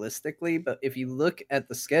expansion realistically, but if you look at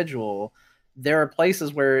the schedule, there are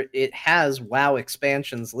places where it has WoW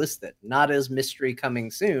expansions listed, not as mystery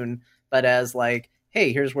coming soon, but as like,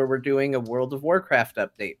 hey, here's where we're doing a World of Warcraft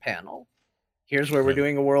update panel. Here's where we're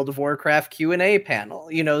doing a World of Warcraft Q&A panel,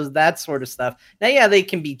 that sort of stuff. Now, yeah, they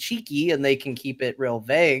can be cheeky and they can keep it real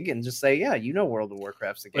vague and just say, yeah, World of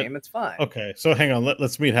Warcraft's a game. It's fine. Okay, so hang on.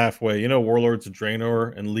 Let's meet halfway. Warlords of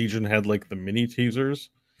Draenor and Legion had like the mini teasers.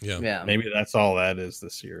 Yeah. Maybe that's all that is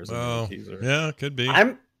this year is a mini teaser. Yeah, it could be.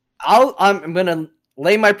 I'm going to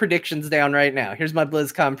lay my predictions down right now. Here's my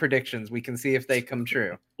BlizzCon predictions. We can see if they come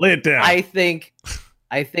true. Lay it down.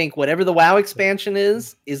 I think whatever the WoW expansion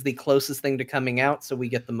is the closest thing to coming out, so we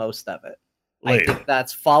get the most of it. I think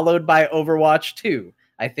that's followed by Overwatch 2.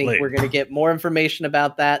 I think we're going to get more information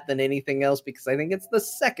about that than anything else because I think it's the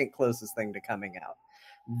second closest thing to coming out.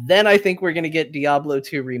 Then I think we're going to get Diablo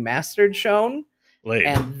 2 Remastered shown.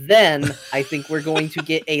 And then I think we're going to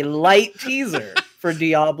get a light teaser for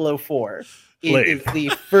Diablo 4. It is the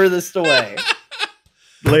furthest away.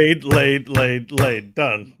 Laid.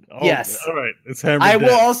 Done. Oh, yes. All right. It's hammered I down.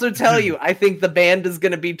 will also tell you, I think the band is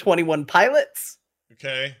going to be 21 Pilots.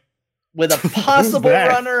 Okay. With a possible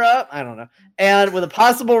runner-up. I don't know. And with a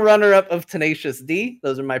possible runner-up of Tenacious D.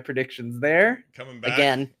 Those are my predictions there. Coming back.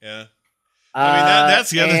 Again. Yeah. I mean, that's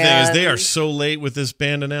the other thing is they are so late with this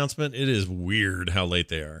band announcement. It is weird how late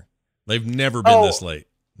they are. They've never been this late.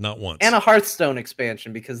 Not once. And a Hearthstone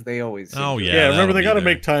expansion because they always. Yeah. Remember, they got to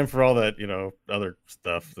make time for all that, other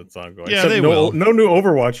stuff that's ongoing. Yeah, they will. No new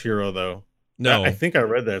Overwatch hero though. No, I think I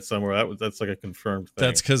read that somewhere. That's like a confirmed thing.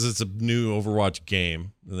 That's because it's a new Overwatch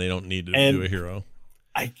game, and they don't need to do a hero.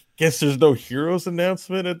 I guess there's no heroes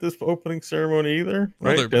announcement at this opening ceremony either,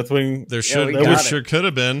 right? Well, Deathwing. There sure could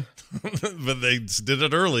have been, but they did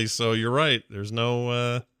it early. So you're right. There's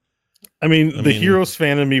no. I mean, the Heroes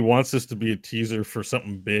fan in me wants this to be a teaser for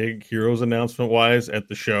something big, Heroes announcement wise, at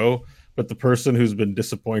the show. But the person who's been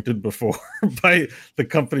disappointed before by the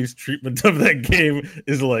company's treatment of that game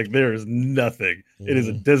is like, there is nothing. It is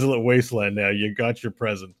a desolate wasteland now. You got your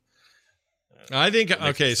present. I think,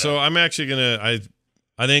 okay, so I'm actually going to,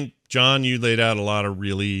 I think, John, you laid out a lot of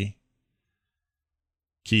really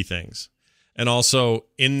key things. And also,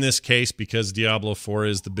 in this case, because Diablo 4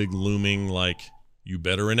 is the big looming, like, you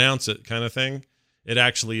better announce it kind of thing, it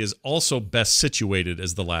actually is also best situated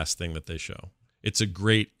as the last thing that they show. It's a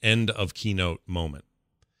great end of keynote moment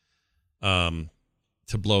to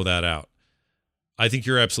blow that out. I think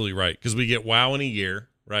you're absolutely right because we get WoW in a year,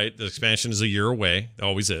 right? The expansion is a year away. It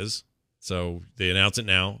always is. So they announce it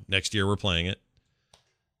now. Next year we're playing it.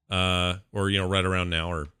 Or, right around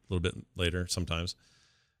now or a little bit later sometimes.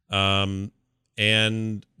 And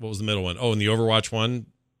what was the middle one? Oh, and the Overwatch one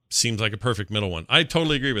seems like a perfect middle one. I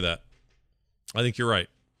totally agree with that. I think you're right.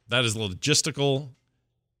 That is a logistical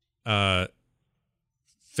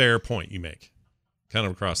fair point you make, kind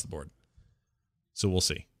of across the board. So we'll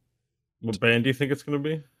see. What band do you think it's going to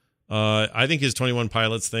be? I think his 21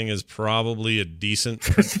 Pilots thing is probably a decent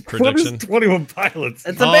prediction. What is 21 Pilots?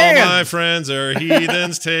 It's a All band. my friends are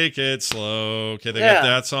heathens, take it slow. Okay, they got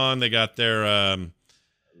that song. They got their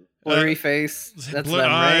Blurry Face. That's them, right?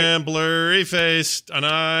 I am blurry faced, and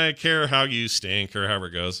I care how you stink, or however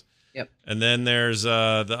it goes. Yep. And then there's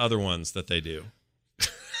the other ones that they do.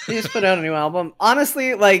 They just put out a new album.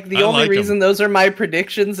 Honestly, like the only reason those are my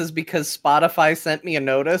predictions is because Spotify sent me a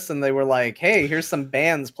notice and they were like, hey, here's some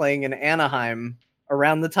bands playing in Anaheim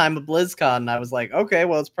around the time of BlizzCon. And I was like, okay,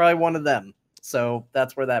 well, it's probably one of them. So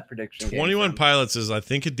that's where that prediction 21 Pilots is, I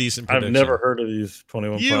think, a decent prediction. I've never heard of these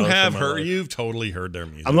 21 Pilots. You have heard. You've totally heard their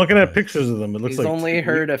music. I'm looking at pictures of them. It looks He's only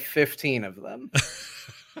heard of 15 of them.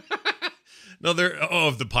 No, they're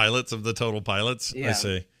of the pilots, of the total pilots. Yeah. I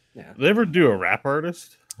see. Yeah. Do they ever do a rap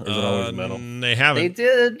artist? Or is it always metal? They haven't. They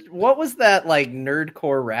did. What was that like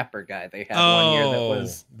nerdcore rapper guy they had one year that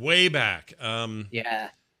was way back? Yeah.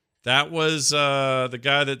 That was the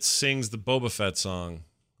guy that sings the Boba Fett song,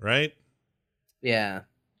 right? Yeah.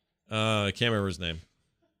 I can't remember his name.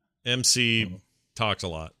 MC talks a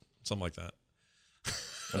lot, something like that.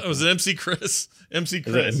 Was it MC Chris? MC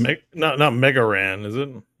Chris. Is it not Mega Ran, is it?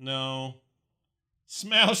 No.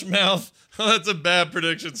 Smash Mouth. That's a bad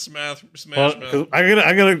prediction. Smash Well, Mouth.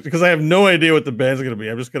 I'm gonna because I have no idea what the band's gonna be.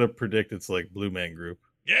 I'm just gonna predict it's like Blue Man Group.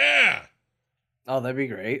 Yeah. Oh, that'd be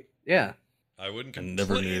great. Yeah. I wouldn't And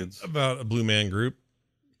never complain needs. about a Blue Man Group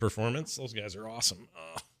performance. Those guys are awesome.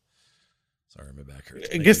 Oh. Sorry, my back hurts.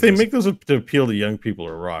 I guess they make those to appeal to young people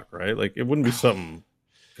or rock, right? Like it wouldn't be something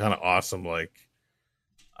kind of awesome. Like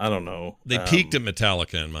I don't know. They peaked at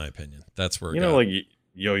Metallica, in my opinion. That's where it got. like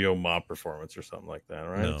Yo-Yo Ma performance or something like that,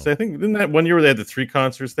 right? No. So I think didn't that one year where they had the 3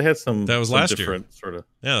 concerts? They had some. That was some last year. different sort of.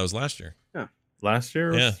 Yeah, that was last year. Last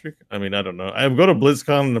year? Yeah. I mean, I don't know. I go to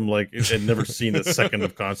BlizzCon and I'm like, I've never seen a second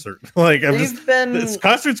of concert. Like, this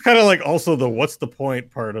concert's kind of like also the what's the point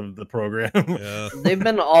part of the program. Yeah. They've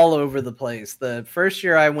been all over the place. The first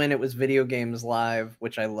year I went, it was Video Games Live,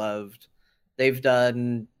 which I loved. They've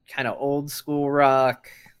done kind of old school rock.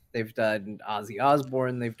 They've done Ozzy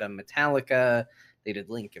Osbourne. They've done Metallica. They did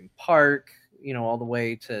Linkin Park. All the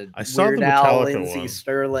way to I saw Weird the Al, Metallica Lindsey one.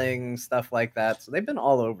 Sterling, stuff like that. So they've been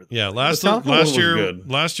all over. Yeah, place. last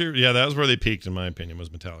year, yeah, that was where they peaked, in my opinion, was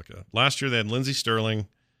Metallica. Last year they had Lindsey Sterling,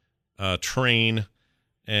 Train,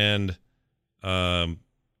 and our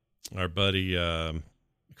buddy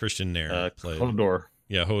Christian Nair played. Hodor.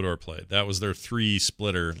 Yeah, Hodor played. That was their 3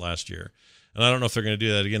 splitter last year, and I don't know if they're going to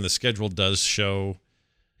do that again. The schedule does show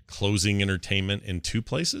closing entertainment in 2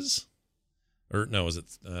 places, or no? Is it?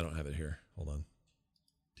 I don't have it here. Hold on.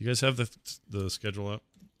 Do you guys have the schedule up?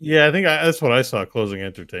 Yeah, I think that's what I saw. Closing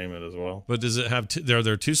entertainment as well. But does it have? Are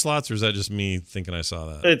there 2 slots, or is that just me thinking I saw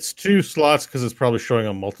that? It's 2 slots because it's probably showing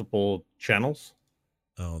on multiple channels.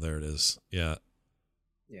 Oh, there it is. Yeah.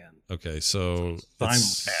 Yeah. Okay, so it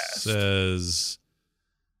Simulcast. says,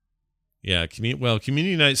 yeah,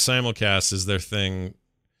 Community Night Simulcast is their thing,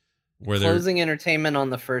 where they're Closing entertainment on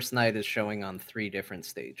the first night is showing on 3 different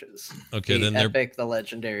stages. okay. The Then they're epic, the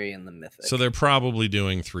legendary, and the mythic. so they're probably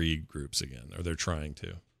doing 3 groups again, or they're trying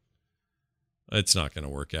to. It's not going to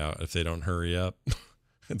work out if they don't hurry up.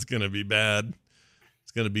 It's going to be bad.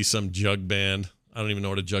 It's going to be some jug band. I don't even know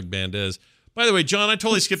what a jug band is. By the way, John, I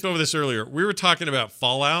totally skipped over this earlier. We were talking about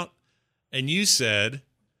Fallout, and you said,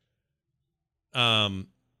 I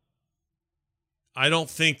don't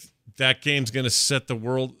think that game's going to set the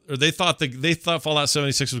world, or they thought Fallout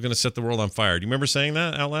 76 was going to set the world on fire. Do you remember saying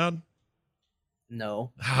that out loud?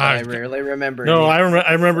 No, Ah, I rarely remember. No, any-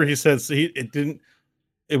 I remember he said it didn't.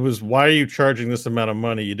 It was, why are you charging this amount of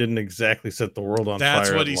money? You didn't exactly set the world on fire.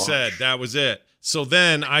 That's what at he launch. said. That was it. So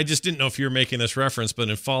then I just didn't know if you were making this reference, but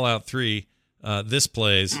in Fallout 3, this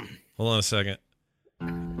plays. Hold on a second. I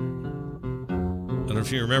don't know if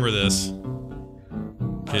you remember this.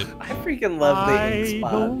 I freaking love the ink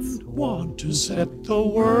spots. Want to set the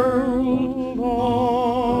world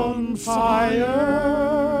on fire.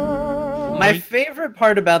 My favorite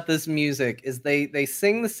part about this music is they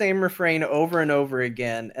sing the same refrain over and over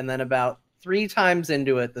again, and then about 3 times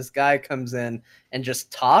into it, this guy comes in and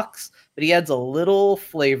just talks, but he adds a little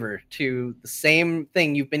flavor to the same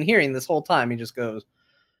thing you've been hearing this whole time. He just goes,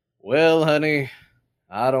 "Well, honey,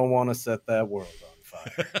 I don't want to set that world on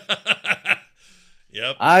fire.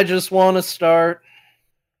 Yep. I just want to start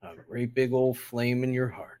a great big old flame in your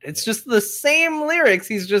heart." It's just the same lyrics.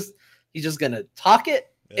 He's just gonna talk it,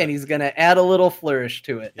 and he's gonna add a little flourish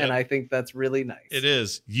to it, and I think that's really nice. It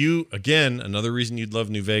is. You, again, another reason you'd love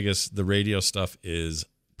New Vegas, the radio stuff is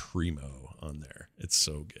primo on there. It's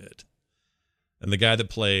so good. And the guy that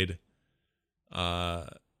played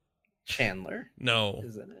Chandler, no,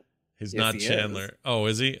 isn't it? he's Yes, not he Chandler. is. Oh,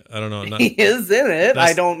 is he? I don't know. Not, He is in it. That's-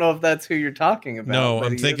 I don't know if that's who you're talking about. no, but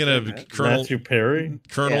I'm he is thinking in of it. Matthew Perry.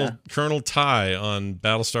 Colonel Ty on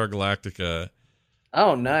Battlestar Galactica.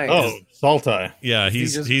 Oh, nice. Oh, Saltai. Yeah,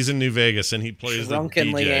 He's just he's in New Vegas and he plays the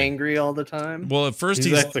drunkenly DJ. angry all the time. Well, at first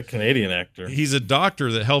He's like the Canadian actor. he's a doctor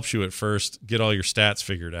that helps you at first get all your stats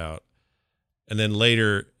figured out, and then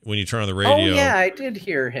later when you turn on the radio, Oh yeah, I did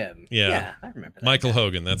hear him. Yeah. I remember that. Michael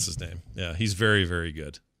Hogan, that's his name. Yeah, he's very, very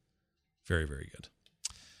good. Very, very good.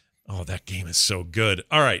 Oh, that game is so good.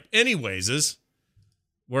 All right. Anyways,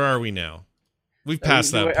 where are we now? We've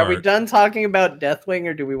passed that Are part. we done talking about Deathwing,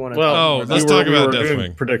 or do we want to? Oh, let's talk about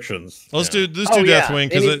Deathwing. Predictions. Let's Yeah. do Oh, yeah.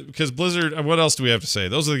 Deathwing because Blizzard. What else do we have to say?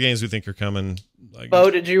 Those are the games we think are coming.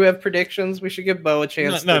 Bo, did you have predictions? We should give Bo a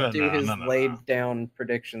chance to do his laid down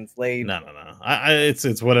predictions. No.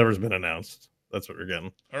 It's whatever's been announced. That's what we're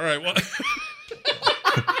getting. All right. Well,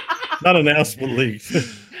 not announced, but leaked.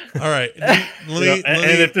 All right. And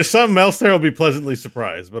if there's something else there, I'll be pleasantly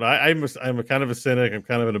surprised. But I'm a kind of a cynic. I'm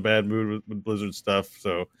kind of in a bad mood with Blizzard stuff.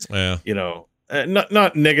 So, yeah,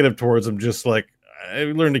 not negative towards them. Just like I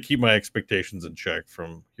learned to keep my expectations in check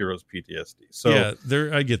from Heroes PTSD. So yeah,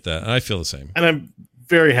 I get that. I feel the same. And I'm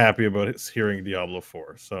very happy about hearing Diablo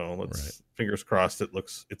 4. So let's fingers crossed.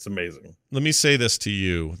 It's amazing. Let me say this to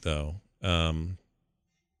you though.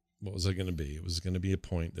 What was it going to be? It was going to be a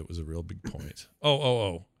point that was a real big point.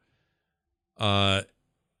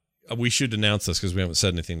 We should announce this because we haven't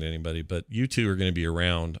said anything to anybody, but you two are going to be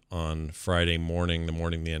around on Friday morning, the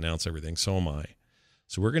morning they announce everything. So am I.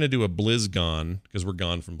 So we're going to do a BlizzCon because we're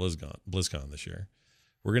gone from BlizzCon this year.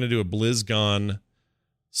 We're going to do a BlizzCon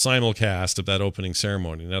simulcast of that opening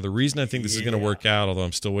ceremony. Now, the reason I think this is going to work out, although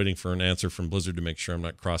I'm still waiting for an answer from Blizzard to make sure I'm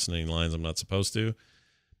not crossing any lines I'm not supposed to,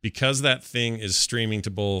 because that thing is streaming to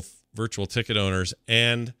both virtual ticket owners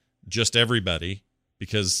and just everybody,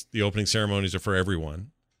 because the opening ceremonies are for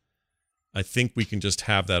everyone. I think we can just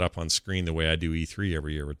have that up on screen the way I do E3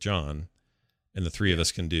 every year with John, and the three of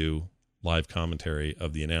us can do live commentary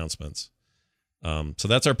of the announcements. So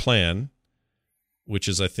that's our plan, which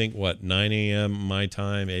is, I think, 9 a.m. my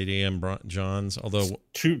time, 8 a.m. John's. Although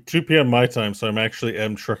 2 p.m. my time, so I'm actually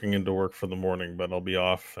trucking into work for the morning, but I'll be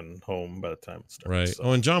off and home by the time it starts. Right. So.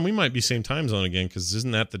 Oh, and John, we might be same time zone again, because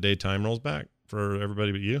isn't that the day time rolls back for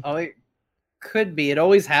everybody but you? Oh, it could be. It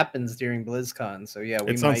always happens during BlizzCon, so yeah.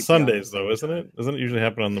 It's on Sundays, though, isn't it? Doesn't it usually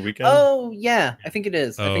happen on the weekend? Oh, yeah. I think it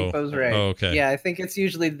is. I think Bo's right. Oh, okay. Yeah, I think it's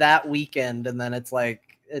usually that weekend, and then it's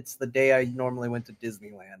the day I normally went to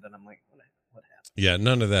Disneyland, and I'm like, what happened? Yeah,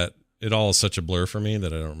 none of that. It all is such a blur for me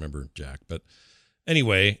that I don't remember Jack. But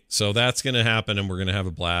anyway, so that's going to happen, and we're going to have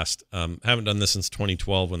a blast. Haven't done this since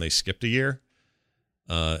 2012 when they skipped a year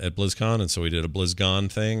at BlizzCon, and so we did a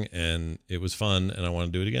BlizzCon thing, and it was fun, and I want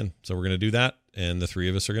to do it again. So we're going to do that, and the three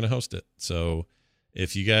of us are going to host it. So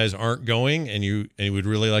if you guys aren't going and you would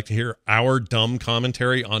really like to hear our dumb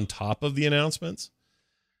commentary on top of the announcements,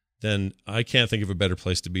 then I can't think of a better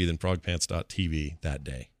place to be than frogpants.tv that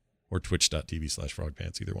day, or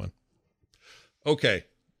twitch.tv/frogpants, either one. Okay.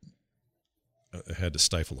 I had to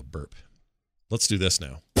stifle a burp. Let's do this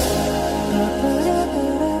now.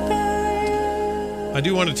 I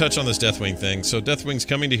do want to touch on this Deathwing thing. So Deathwing's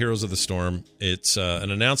coming to Heroes of the Storm. It's an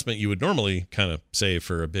announcement you would normally kind of say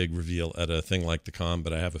for a big reveal at a thing like the con,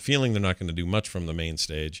 but I have a feeling they're not going to do much from the main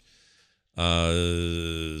stage.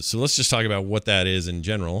 So let's just talk about what that is in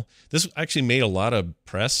general. This actually made a lot of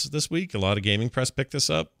press this week. A lot of gaming press picked this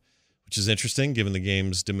up, which is interesting given the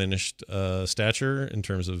game's diminished stature in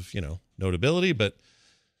terms of, notability. But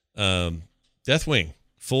Deathwing,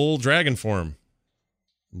 full dragon form,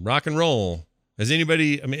 rock and roll. Has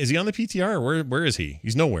anybody, is he on the PTR? Or where is he?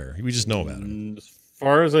 He's nowhere. We just know about him. As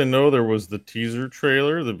far as I know, there was the teaser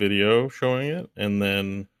trailer, the video showing it, and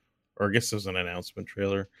then, or I guess it was an announcement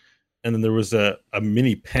trailer. And then there was a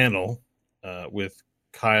mini panel with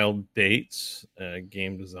Kyle Dates, a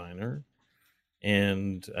game designer.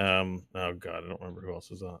 And, oh God, I don't remember who else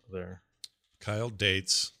was out there. Kyle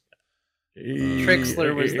Dates.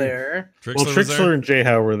 Trixler was there. Trixler and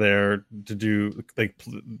J-How were there to do,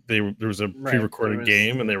 there was a pre-recorded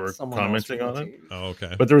game and they were commenting on it. Oh,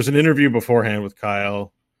 okay. But there was an interview beforehand with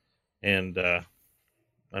Kyle, and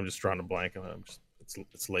I'm just drawing a blank on it.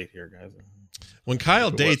 It's late here, guys. When Kyle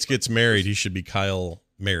Dates gets married, he should be Kyle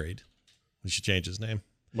Married. We should change his name.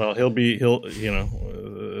 Well,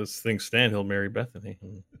 as things stand, he'll marry Bethany.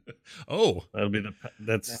 Oh, that'll be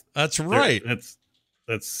that's right.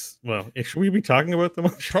 Well, should we be talking about them?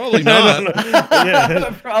 Probably not.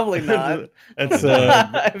 Yeah, probably not. That's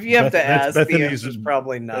if you have to ask, Bethany's the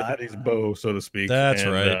probably not. Bethany's beau, so to speak. That's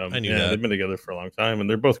right. I knew that. They've been together for a long time, and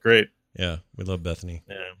they're both great. Yeah, we love Bethany.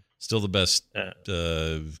 Yeah, still the best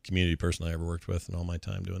community person I ever worked with in all my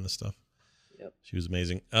time doing this stuff. Yep, she was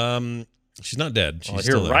amazing. She's not dead. She's I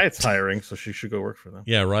still hear there. Riot's hiring, so she should go work for them.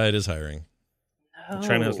 Yeah, Riot is hiring.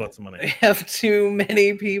 China has lots of money. They have too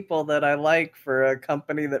many people that I like for a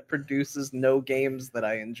company that produces no games that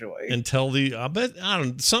I enjoy.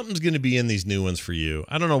 Something's going to be in these new ones for you.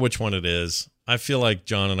 I don't know which one it is. I feel like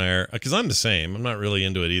John and I are, because I'm the same. I'm not really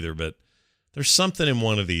into it either, but there's something in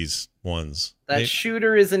one of these ones. That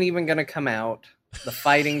shooter isn't even going to come out. The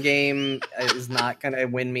fighting game is not going to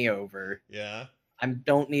win me over. Yeah. I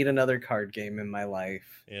don't need another card game in my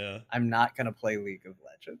life. Yeah. I'm not going to play League of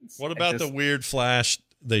Legends. What about the weird flash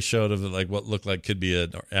they showed of what looked like could be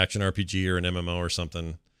an action RPG or an MMO or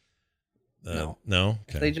something? No. No?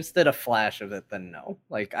 If Okay. they just did a flash of it, then no.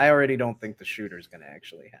 Like, I already don't think the shooter's going to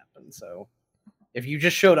actually happen. So if you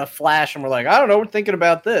just showed a flash and we're like, I don't know, we're thinking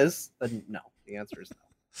about this, then no. The answer is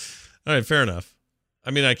no. All right, fair enough. I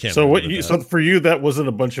mean, I can't. So argue what with you that. so for you that wasn't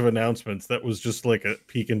a bunch of announcements. That was just like a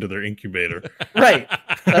peek into their incubator. Right.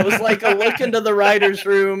 That was like a look into the writer's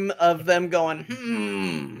room of them going,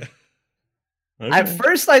 Okay. At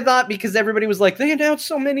first, I thought because everybody was like, they announced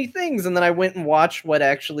so many things. And then I went and watched what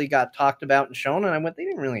actually got talked about and shown. And I went, they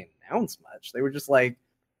didn't really announce much. They were just like,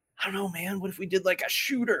 I don't know, man. What if we did like a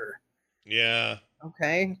shooter? Yeah.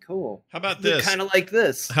 Okay, cool. How about this? Kind of like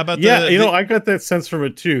this. How about Yeah, the, I got that sense from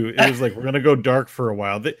it too. It was like we're gonna go dark for a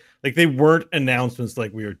while. They weren't announcements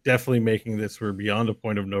like we are definitely making this. We're beyond a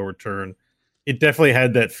point of no return. It definitely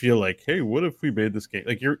had that feel like, hey, what if we made this game?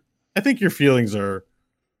 Like I think your feelings are.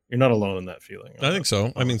 You're not alone in that feeling. I think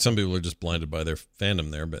so. I mean, some people are just blinded by their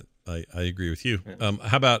fandom there, but I agree with you.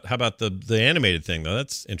 How about the animated thing though?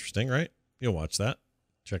 That's interesting, right? You'll watch that.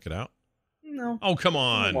 Check it out. No. Oh, come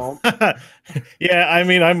I on. won't. Yeah, I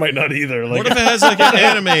mean, I might not either. Like, What if it has like an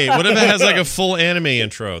anime? What if it has like a full anime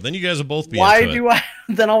intro? Then you guys will both be Why into do I?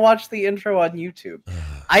 Then I'll watch the intro on YouTube.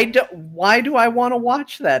 Why do I want to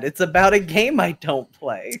watch that? It's about a game I don't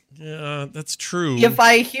play. Yeah, that's true. If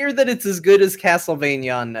I hear that it's as good as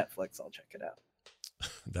Castlevania on Netflix, I'll check it out.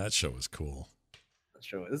 That show is cool. The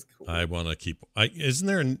show is cool. I want to keep. Isn't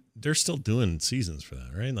there? They're still doing seasons for that,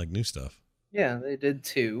 right? Like new stuff. Yeah, they did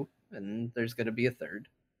 2, and there's going to be a 3rd.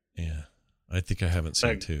 Yeah, I think I haven't seen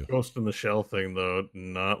that 2. Ghost in the Shell thing though,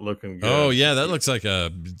 not looking good. Oh yeah, that looks like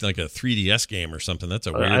a 3DS game or something. That's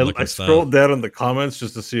a weird I looking style. scrolled down in the comments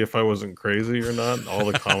just to see if I wasn't crazy or not. And all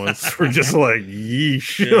the comments were just like,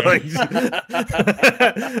 "Yeesh!"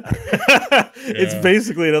 It's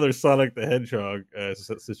basically another Sonic the Hedgehog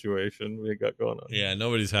situation we got going on. Yeah,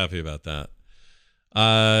 nobody's happy about that.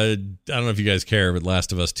 I don't know if you guys care, but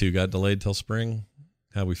Last of Us 2 got delayed till spring.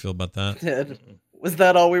 How we feel about that? Was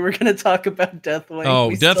that all we were going to talk about? Deathwing? Oh,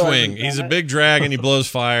 We still Deathwing. haven't He's a done it? big dragon. He blows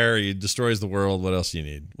fire. He destroys the world. What else do you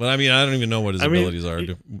need? Well, I mean, I don't even know what his abilities are.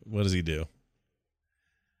 What does he do?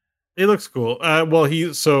 It looks cool. Well, he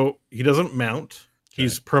doesn't mount. Okay.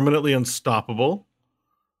 He's permanently unstoppable,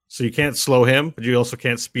 so you can't slow him, but you also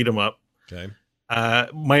can't speed him up. Okay.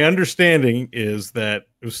 My understanding is that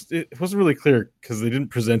it wasn't really clear because they didn't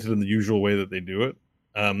present it in the usual way that they do it.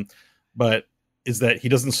 But is that he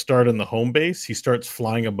doesn't start in the home base? He starts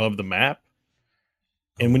flying above the map,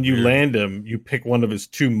 and when you weird. land him, you pick one of his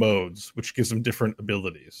 2 modes, which gives him different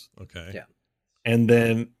abilities. Okay. Yeah. And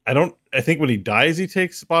then I think when he dies, he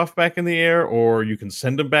takes off back in the air, or you can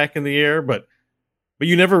send him back in the air, but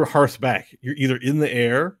you never hearth back. You're either in the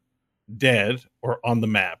air, dead, or on the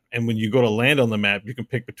map. And when you go to land on the map, you can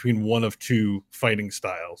pick between one of 2 fighting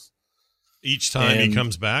styles. Each time he And-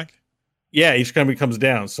 comes back? Yeah, each time he comes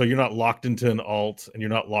down. So you're not locked into an alt, and you're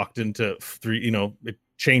not locked into 3, it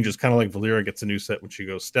changes, kind of like Valyria gets a new set when she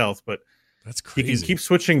goes stealth, but That's he crazy. can keep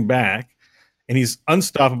switching back, and he's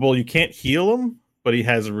unstoppable. You can't heal him, but he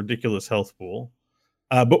has a ridiculous health pool.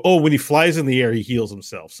 When he flies in the air, he heals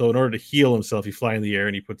himself. So in order to heal himself, he flies in the air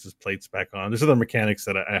and he puts his plates back on. There's other mechanics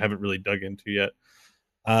that I haven't really dug into yet.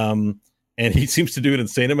 And he seems to do an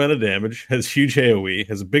insane amount of damage, has huge AoE,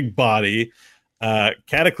 has a big body.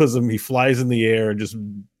 Cataclysm, he flies in the air and just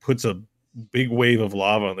puts a big wave of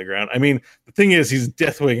lava on the ground. I mean, the thing is, he's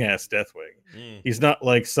Deathwing-ass Deathwing. Mm. He's not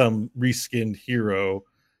like some reskinned hero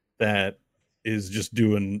that is just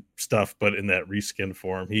doing stuff, but in that reskin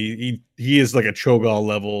form. He is like a Cho'Gall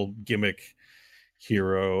level gimmick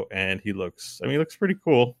hero, and he looks pretty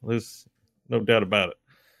cool. There's no doubt about it.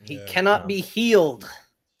 He Yeah. cannot be healed.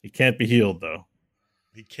 He can't be healed though.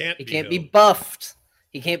 He can't He be can't be healed. buffed.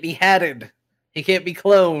 He can't be hatted. He can't be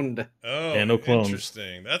cloned. Oh, Yeah, no clones.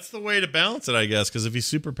 Interesting. That's the way to balance it, I guess, because if he's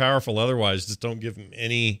super powerful otherwise, just don't give him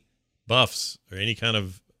any buffs or any kind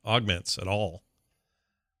of augments at all.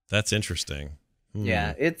 That's interesting.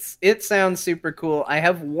 Yeah, it sounds super cool. I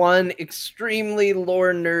have one extremely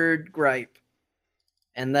lore nerd gripe,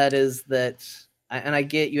 and that is that, and I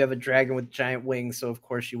get you have a dragon with giant wings, so of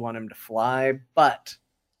course you want him to fly, but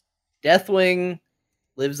Deathwing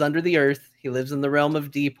lives under the earth. He lives in the realm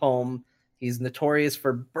of Deepholm. He's notorious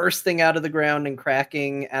for bursting out of the ground and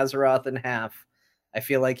cracking Azeroth in half. I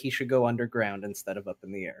feel like he should go underground instead of up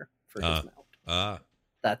in the air for his mount.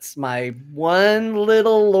 That's my one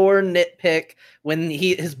little lore nitpick. When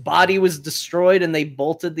his body was destroyed and they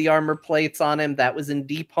bolted the armor plates on him, that was in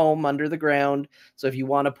Deepholm under the ground. So if you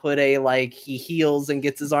want to put a he heals and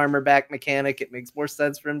gets his armor back mechanic, it makes more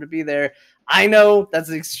sense for him to be there. I know that's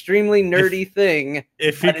an extremely nerdy thing,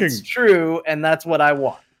 If he but can, it's true, and that's what I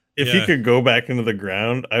want. If he could go back into the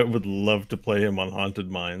ground, I would love to play him on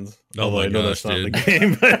Haunted Mines. Oh my gosh, that's not dude. the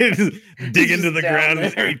game. But just dig into the down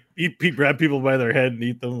ground, there. and grab people by their head and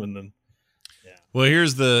eat them, and then Well,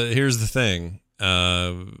 here's the thing.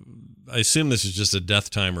 I assume this is just a death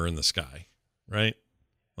timer in the sky, right?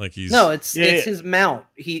 Like he's it's his mount.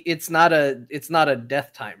 It's not a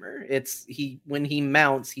death timer. When he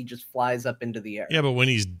mounts, he just flies up into the air. Yeah, but when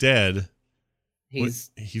he's dead, he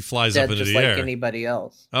flies up dead into just the like air. anybody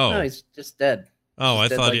else. Oh. No, he's just dead. Oh, I He's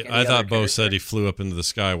dead thought like any I thought other Bo character. said he flew up into the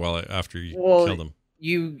sky after you Well, killed him.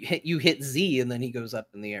 You hit Z and then he goes up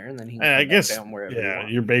in the air and then he can I come back guess down wherever you want.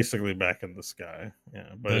 you're basically back in the sky. Yeah,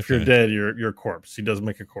 but if Okay. you're dead, you're a corpse. He does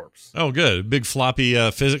make a corpse. Oh, good. Big floppy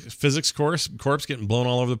physics corpse getting blown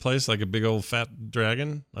all over the place like a big old fat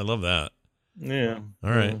dragon. I love that. Yeah. All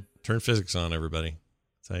right, turn physics on, everybody.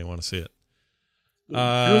 That's how you want to see it.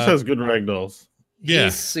 Heroes has good ragdolls. Yeah.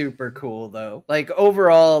 He's super cool though. Like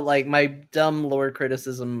overall, like my dumb lore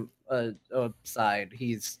criticism aside,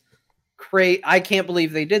 he's great. I can't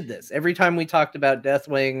believe they did this. Every time we talked about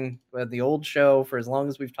Deathwing, the old show, for as long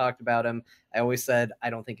as we've talked about him, I always said,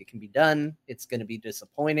 I don't think it can be done. It's going to be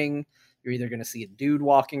disappointing. You're either going to see a dude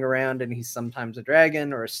walking around and he's sometimes a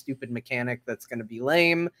dragon, or a stupid mechanic that's going to be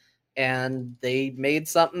lame. And they made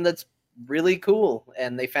something that's really cool,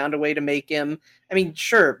 and they found a way to make him, I mean,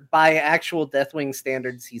 sure, by actual Deathwing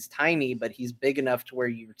standards he's tiny, but he's big enough to where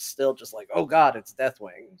you're still just like, oh god, it's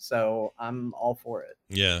Deathwing. So I'm all for it.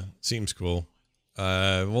 Yeah, seems cool.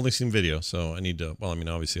 I've only seen video, so I need to, well, I mean,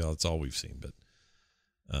 obviously that's all we've seen, but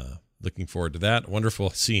looking forward to that. I wonder if we'll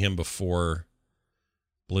see him before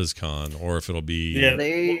BlizzCon, or if it'll be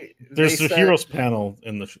There's the heroes panel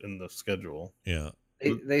in the schedule. Yeah.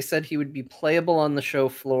 They said he would be playable on the show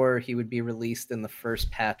floor. He would be released in the first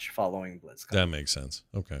patch following BlizzCon. That makes sense.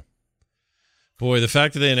 Okay. Boy, the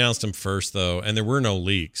fact that they announced him first, though, and there were no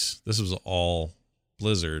leaks, this was all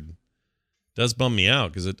Blizzard, does bum me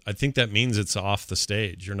out, because I think that means it's off the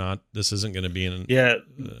stage. This isn't going to be in. Yeah.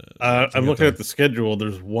 I'm looking at the schedule.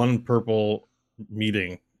 There's one purple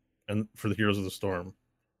meeting and for the Heroes of the Storm.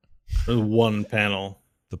 There's one panel.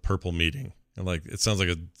 The purple meeting. And it sounds like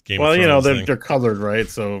a Game well, of Thrones they're, thing. they're colored, right?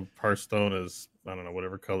 So Hearthstone is, I don't know,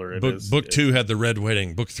 whatever color it is. Book 2 had the red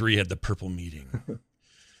wedding. Book 3 had the purple meeting.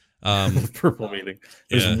 Purple meeting.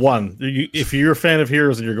 There's Yeah. one. If you're a fan of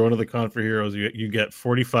Heroes and you're going to the con for Heroes, you get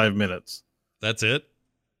 45 minutes. That's it?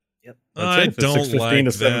 Yep. That's I it. From don't 6:15 like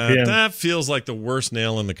to 7 that. PM. That feels like the worst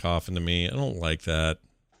nail in the coffin to me. I don't like that.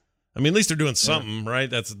 I mean, at least they're doing something, right?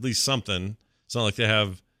 That's at least something. It's not like they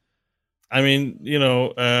have. I mean,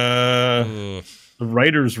 Ugh. the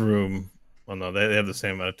writer's room. Well, no, they have the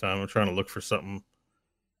same amount of time. I'm trying to look for something.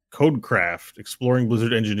 Codecraft, Exploring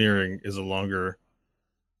Blizzard Engineering has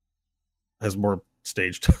more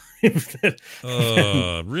stage time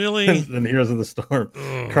Really? than Heroes of the Storm.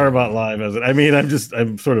 Ugh. Carbot Live has it. I mean,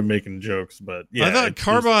 I'm sort of making jokes, but yeah. I thought it's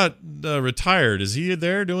just- Carbot retired. Is he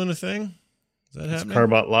there doing a thing? Is that this happening?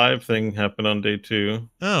 Carbot Live thing happened on day 2.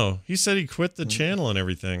 Oh, he said he quit the Mhm. channel and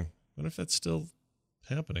everything. What if that's still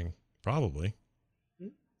happening? Probably.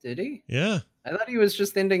 Did he? Yeah. I thought he was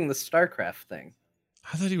just ending the StarCraft thing.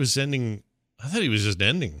 I thought he was ending. I thought he was just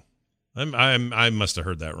ending. I must have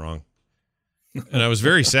heard that wrong. And I was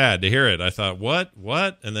very sad to hear it. I thought, what?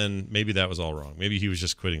 And then maybe that was all wrong. Maybe he was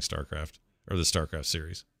just quitting StarCraft or the StarCraft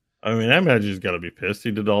series. I mean, I imagine he's got to be pissed.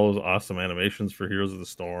 He did all those awesome animations for Heroes of the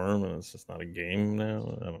Storm, and it's just not a game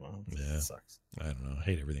now. I don't know. Yeah. It sucks. I don't know. I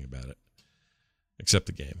hate everything about it. Except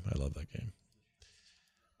the game. I love that game.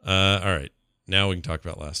 All right. Now we can talk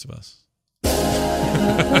about Last of Us.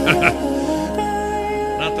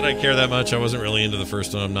 Not that I care that much. I wasn't really into the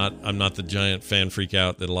first one. I'm not the giant fan freak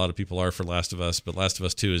out that a lot of people are for Last of Us, but Last of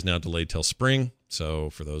Us 2 is now delayed till spring.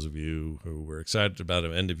 So for those of you who were excited about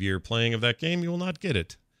an end of year playing of that game, you will not get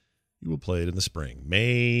it. You will play it in the spring.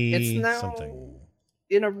 May It's now something.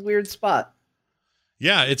 in a weird spot.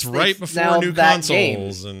 Yeah, it's It's right before now new that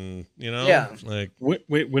consoles and Yeah. like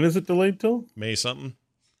Wait, when is it delayed till? May something.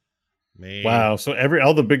 May. Wow. So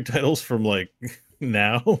all the big titles from like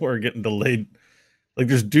now are getting delayed. Like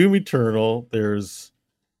there's Doom Eternal. There's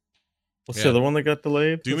what's Yeah. the other one that got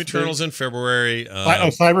delayed? Doom What's Eternal's big? in February.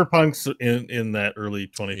 Cyberpunk's in that early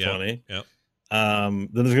 2020. Yep. Then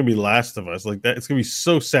there's gonna be Last of Us. Like that, it's gonna be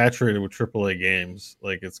so saturated with AAA games.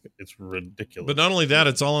 Like it's ridiculous. But not only that,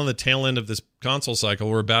 it's all on the tail end of this console cycle.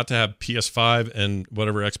 We're about to have PS5 and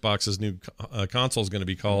whatever Xbox's new console is going to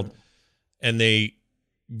be called. And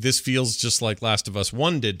this feels just like Last of Us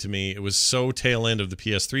 1 did to me. It was so tail end of the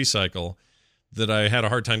PS3 cycle that I had a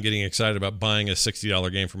hard time getting excited about buying a $60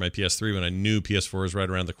 game for my PS3 when I knew PS4 was right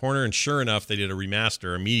around the corner. And sure enough, they did a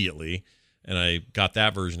remaster immediately and I got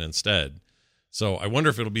that version instead. So I wonder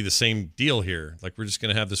if it'll be the same deal here. Like we're just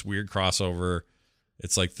gonna have this weird crossover.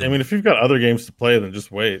 It's like I mean, if you've got other games to play, then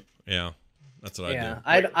just wait. Yeah, that's what I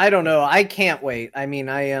do. I don't know. I can't wait. I mean,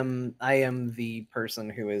 I am the person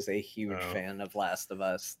who is a huge fan of Last of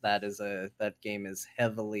Us. That game is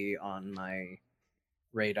heavily on my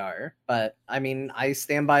radar. But I mean, I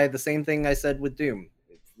stand by the same thing I said with Doom.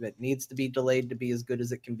 If it needs to be delayed to be as good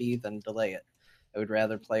as it can be, then delay it. I would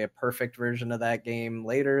rather play a perfect version of that game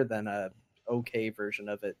later than a okay version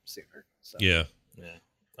of it sooner. So. Yeah.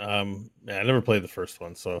 I never played the first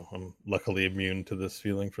one, so I'm luckily immune to this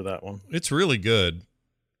feeling for that one. It's really good.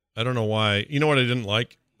 I don't know why. You know what I didn't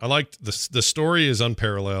like? I liked the story is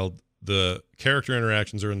unparalleled. The character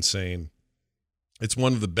interactions are insane. It's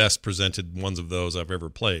one of the best presented ones of those I've ever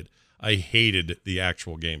played. I hated the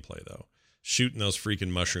actual gameplay though. Shooting those freaking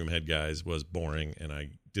mushroom head guys was boring, and I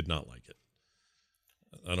did not like it.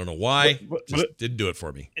 I don't know why. Just didn't do it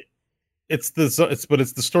for me. It's the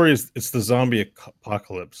story is it's the zombie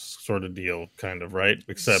apocalypse sort of deal, kind of, right?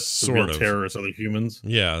 Except the real terrorists are the humans.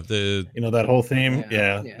 Yeah, that whole theme.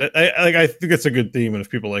 Yeah. I think it's a good theme, and if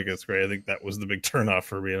people like it, it's great. I think that was the big turnoff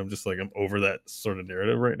for me. And I'm just like, I'm over that sort of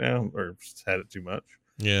narrative right now, or just had it too much.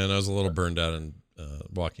 Yeah, and I was a little burned out in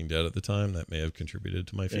Walking Dead at the time. That may have contributed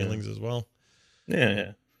to my feelings as well.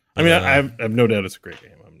 Yeah. I mean, I have no doubt it's a great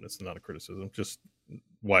game. It's not a criticism. Just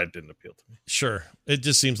why it didn't appeal to me. Sure. It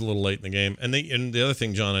just seems a little late in the game. And the other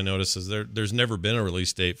thing, John, I noticed is there's never been a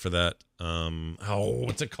release date for that.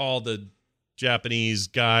 What's it called? The Japanese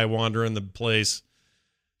guy wandering the place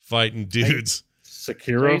fighting dudes.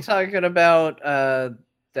 Sekiro? Are you talking about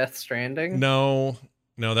Death Stranding? No,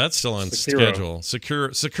 that's still on schedule.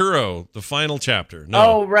 Sekiro, the final chapter. No.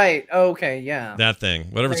 Oh, right. Okay, yeah. That thing.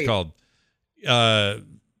 Whatever it's called.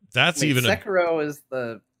 Sekiro is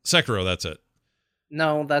the Sekiro, that's it.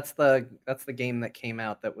 No, that's the game that came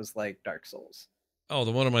out that was like Dark Souls. Oh,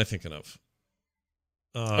 the one am I thinking of?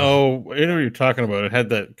 I know what you're talking about. It had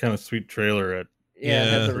that kind of sweet trailer at. Yeah,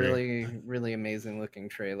 it had the really, really amazing looking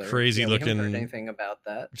trailer. Crazy looking. We haven't heard anything about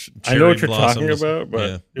that. I know what you're talking about,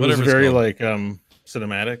 but it was very like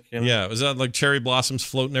cinematic. You know? Yeah, was that like cherry blossoms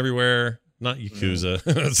floating everywhere? Not Yakuza.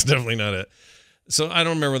 That's definitely not it. So I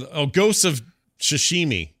don't remember. Ghosts of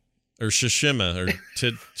Tsushima. Or Shishima, or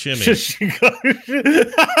Chimmy.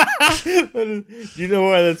 You know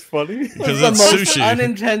why that's funny? Because it's the most sushi.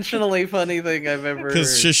 Unintentionally funny thing I've ever heard. Because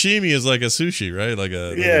sashimi is like a sushi, right? Like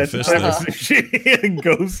a fish. Sushi.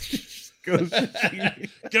 Ghost sashimi.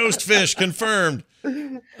 Ghost fish confirmed.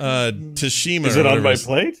 Tashima. Is it on my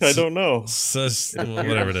plate? I don't know.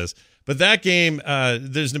 Whatever it is. But that game,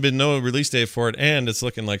 there's been no release date for it, and it's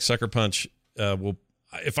looking like Sucker Punch will.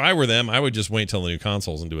 If I were them, I would just wait till the new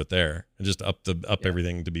consoles and do it there, and just up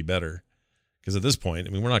everything to be better. Because at this point, I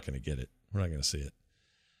mean, we're not going to get it. We're not going to see it.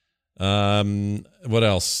 What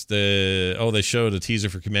else? They showed a teaser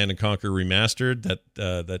for Command & Conquer Remastered.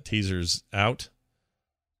 That teaser's out.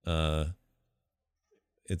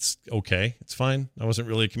 It's okay. It's fine. I wasn't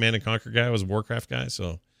really a Command & Conquer guy. I was a Warcraft guy, so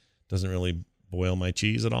it doesn't really boil my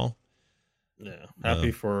cheese at all. Yeah,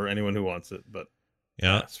 happy for anyone who wants it, but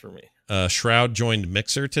that's for me. Shroud joined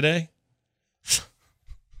Mixer today.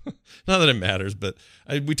 Not that it matters, but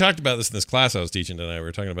we talked about this in this class I was teaching tonight. We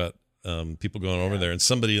were talking about people going over there, and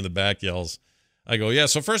somebody in the back yells, I go, yeah,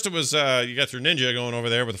 so first it was you got your ninja going over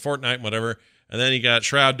there with the Fortnite and whatever, and then you got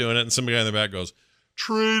Shroud doing it, and somebody in the back goes,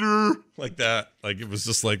 traitor, like that. Like it was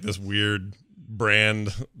just like this weird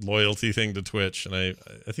brand loyalty thing to Twitch, and I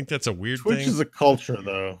think that's a weird thing. Twitch is a culture,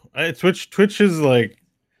 though. Twitch is like,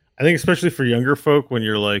 I think especially for younger folk, when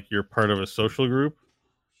you're part of a social group,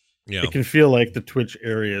 it can feel like the Twitch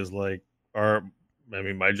area is like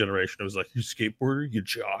my generation. It was like, you skateboarder, you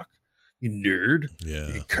jock, you nerd,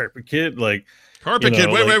 you carpet kid, like carpet kid.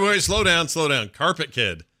 Wait, slow down. Carpet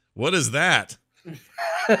kid. What is that?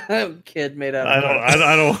 Kid made out.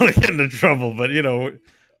 I don't want to get into trouble, but you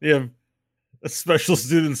have special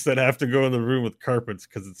students that have to go in the room with carpets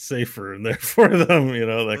because it's safer and there for them,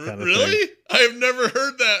 that kind of thing. Really? I have never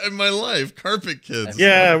heard that in my life. Carpet kids.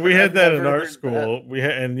 Yeah, we had that in our school. We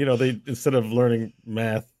had, and they instead of learning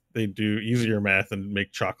math, they do easier math and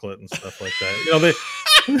make chocolate and stuff like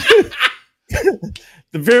that.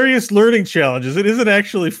 The various learning challenges. It isn't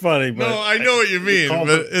actually funny, but no, I know what you mean.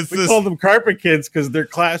 But we called them carpet kids because their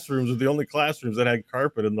classrooms were the only classrooms that had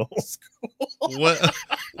carpet in the whole school.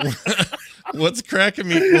 What's cracking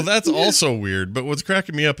me? Well, that's also weird. But what's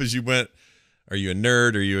cracking me up is you went, Are you a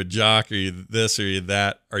nerd? Are you a jock? Are you this? Are you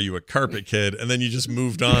that? Are you a carpet kid? And then you just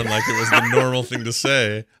moved on like it was the normal thing to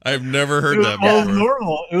say. I've never heard that before.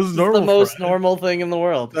 Normal. It was It's normal. the most normal thing in the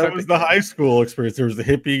world. That was the high school experience. There was the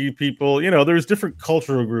hippie people. You know, there was different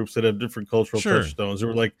cultural groups that have different cultural touchstones. There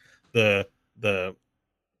were like the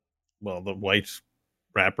white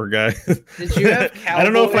rapper guy. Did you have cowboys? I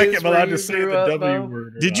don't know if I'm allowed to say the W Bo?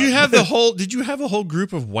 word. Did you have a whole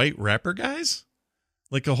group of white rapper guys?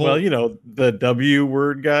 Like a whole. Well, you know, the W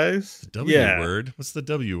word guys. The W word. What's the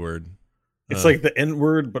W word? It's like the N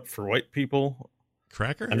word, but for white people.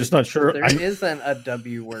 Cracker. I'm just not sure. There isn't a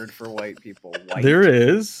W word for white people. White. There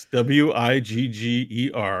is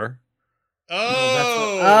WIGGER.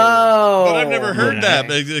 Oh, but I've never heard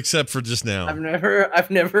that except for just now.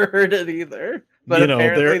 I've never heard it either. But you know,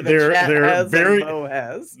 apparently they're very Bo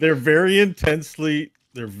has. They're very intensely.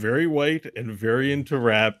 They're very white and very into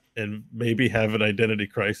rap, and maybe have an identity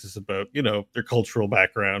crisis about their cultural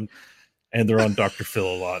background. And they're on Dr.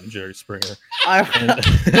 Phil a lot and Jerry Springer. I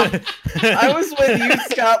was with you,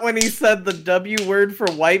 Scott, when he said the W word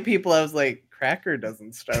for white people. I was like, cracker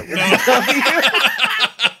doesn't start with a W.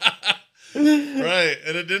 Right,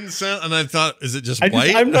 and it didn't sound. And I thought, is it just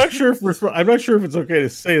white? I'm not sure if it's okay to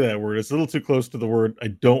say that word. It's a little too close to the word I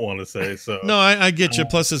don't want to say. So no, I get you.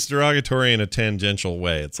 Plus, it's derogatory in a tangential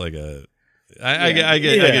way. It's like I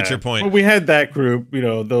get your point. Well, we had that group,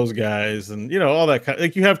 those guys, and all that kind.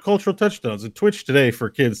 Like you have cultural touchdowns. And Twitch today for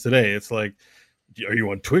kids today, it's like, are you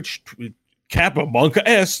on Twitch? Kappa, Monka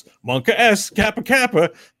S,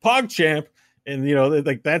 Kappa, PogChamp. And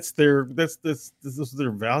like those are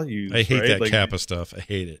their values. I hate right? that like, Kappa stuff. I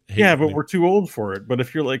hate it. But we're too old for it. But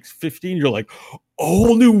if you're like 15, you're like, a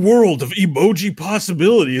whole new world of emoji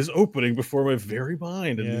possibility is opening before my very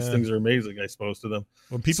mind, and these things are amazing. I suppose to them.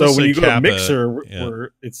 When people so when you go Kappa, to Mixer,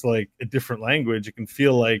 where it's like a different language, it can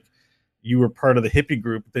feel like you were part of the hippie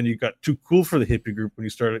group. But then you got too cool for the hippie group when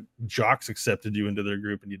you started. Jocks accepted you into their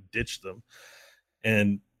group, and you ditched them.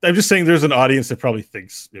 And I'm just saying there's an audience that probably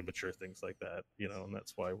thinks immature things like that, and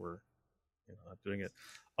that's why we're not doing it.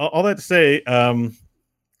 All that to say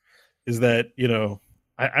is that,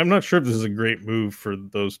 I'm not sure if this is a great move for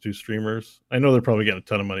those two streamers. I know they're probably getting a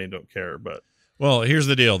ton of money and don't care, but well, here's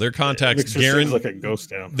the deal. Their contracts guarantee like a ghost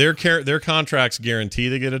town. Their contracts guarantee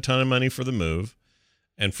they get a ton of money for the move.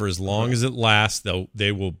 And for as long as it lasts,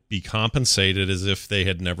 they will be compensated as if they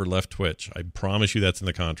had never left Twitch. I promise you that's in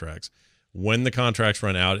the contracts. When the contracts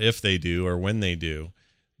run out, if they do, or when they do,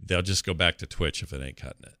 they'll just go back to Twitch if it ain't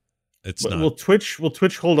cutting it. Will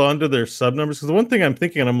Twitch hold on to their sub numbers? Because the one thing I'm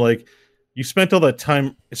thinking, I'm like, you spent all that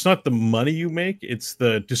time. It's not the money you make; it's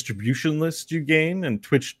the distribution list you gain, and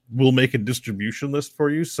Twitch will make a distribution list for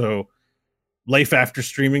you. So, life after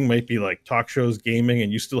streaming might be like talk shows, gaming,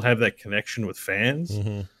 and you still have that connection with fans.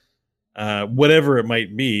 Mm-hmm. Whatever it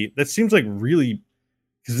might be, that seems like really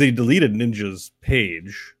because they deleted Ninja's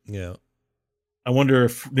page. Yeah. I wonder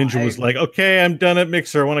if Ninja was like, okay, I'm done at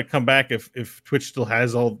Mixer. I want to come back if Twitch still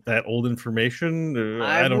has all that old information.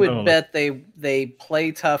 I don't know. I would bet they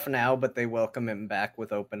play tough now, but they welcome him back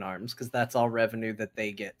with open arms because that's all revenue that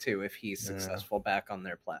they get too if he's successful back on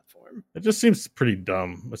their platform. It just seems pretty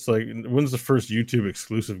dumb. It's like, when's the first YouTube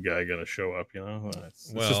exclusive guy going to show up?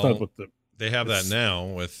 It's just not what they have that now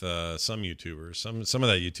with some YouTubers. Some of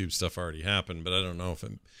that YouTube stuff already happened, but I don't know if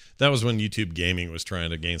that was when YouTube Gaming was trying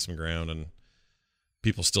to gain some ground and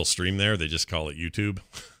people still stream there. They just call it YouTube.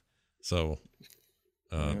 So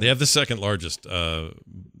they have the second largest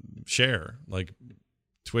share. Like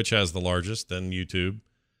Twitch has the largest, then YouTube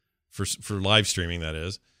for live streaming, that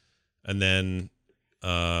is. And then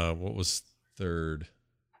what was third?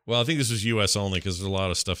 Well, I think this was US only because there's a lot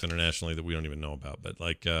of stuff internationally that we don't even know about. But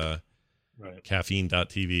like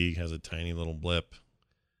Caffeine.tv has a tiny little blip.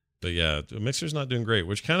 But yeah, Mixer's not doing great,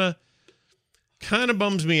 which kind of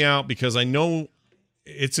bums me out because I know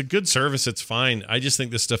it's a good service. It's fine. I just think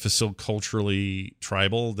this stuff is so culturally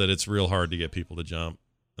tribal that it's real hard to get people to jump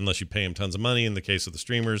unless you pay them tons of money. In the case of the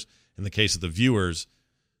streamers, in the case of the viewers,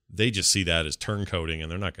 they just see that as turncoating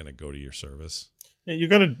and they're not going to go to your service. Yeah, you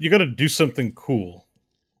gotta do something cool.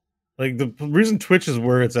 Like the reason Twitch is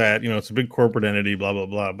where it's at, it's a big corporate entity, blah, blah,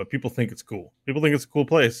 blah, but people think it's cool. People think it's a cool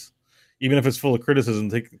place. Even if it's full of criticism,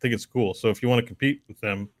 they think it's cool. So if you want to compete with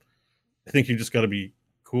them, I think you just got to be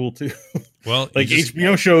cool too. Well, like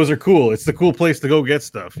HBO shows are cool. It's the cool place to go get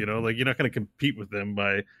stuff, like you're not going to compete with them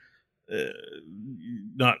by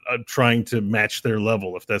not trying to match their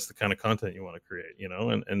level if that's the kind of content you want to create,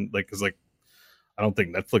 and like, cause like, I don't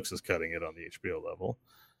think Netflix is cutting it on the HBO level.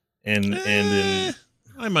 And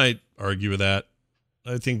I might argue with that.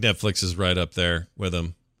 I think Netflix is right up there with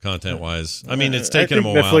them. content wise. I mean, it's taken them a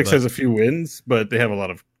Netflix while. Netflix has a few wins, but they have a lot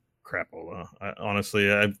of crapola.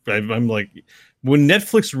 Honestly, I'm like, when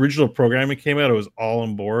Netflix original programming came out, I was all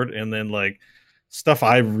on board, and then like stuff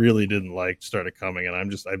I really didn't like started coming, and I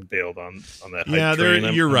bailed on that. Yeah,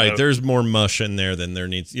 you're right. There's more mush in there than there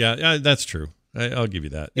needs. Yeah, that's true. I'll give you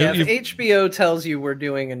that. Yeah, if HBO tells you we're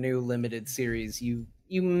doing a new limited series, you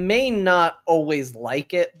may not always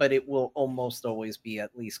like it, but it will almost always be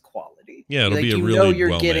at least quality. Yeah, it'll like, be a you really know you're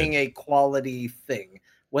well getting made. a quality thing,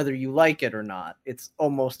 whether you like it or not. It's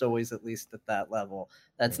almost always at least at that level.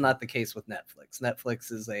 That's not the case with Netflix.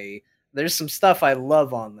 Netflix is there's some stuff I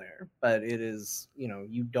love on there, but it is,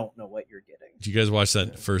 you don't know what you're getting. Did you guys watch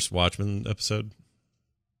that first Watchmen episode?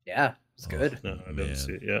 Yeah, it's good. No, I didn't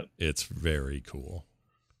see it yet. It's very cool.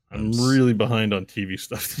 I'm really behind on TV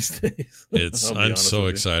stuff these days. I'm so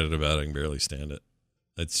excited about it. I can barely stand it.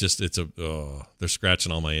 They're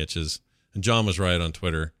scratching all my itches. And John was right on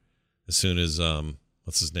Twitter. As soon as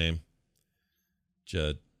what's his name?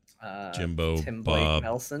 Jimbo Tim Bob Blake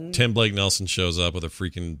Nelson. Tim Blake Nelson shows up with a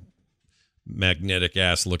freaking magnetic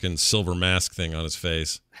ass looking silver mask thing on his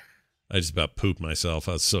face. I just about pooped myself.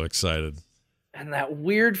 I was so excited. And that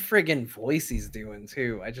weird friggin' voice he's doing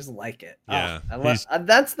too. I just like it. Yeah.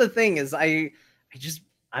 That's the thing is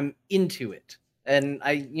I'm into it. And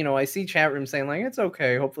I see chat room saying like, it's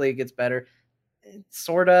okay. Hopefully it gets better.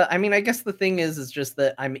 Sorta. I mean, I guess the thing is just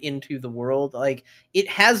that I'm into the world. Like, it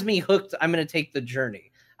has me hooked. I'm going to take the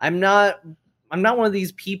journey. I'm not one of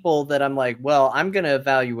these people that I'm like, well, I'm going to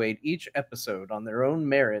evaluate each episode on their own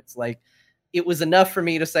merits. Like, it was enough for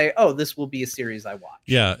me to say, oh, this will be a series I watch.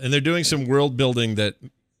 Yeah, and they're doing some world building that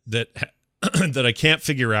that I can't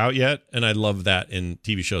figure out yet, and I love that in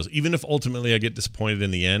TV shows, even if ultimately I get disappointed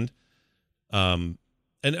in the end.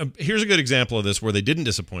 Here's a good example of this where they didn't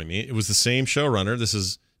disappoint me. It was the same showrunner. This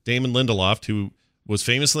is Damon Lindelof, who was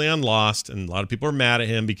famously on Lost, and a lot of people are mad at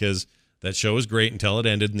him because that show was great until it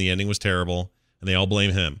ended and the ending was terrible, and they all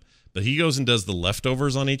blame him. But he goes and does The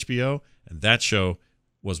Leftovers on HBO, and that show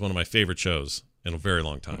was one of my favorite shows in a very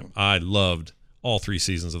long time. I loved all 3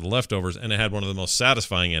 seasons of The Leftovers, and it had one of the most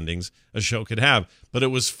satisfying endings a show could have. But it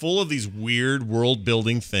was full of these weird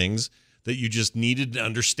world-building things that you just needed to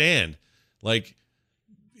understand. Like,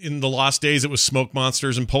 in The Lost Days, it was smoke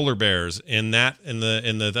monsters and polar bears. And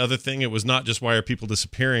the other thing, it was not just why are people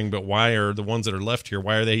disappearing, but why are the ones that are left here,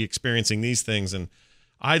 why are they experiencing these things? And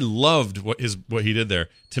I loved what he did there.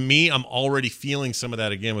 To me, I'm already feeling some of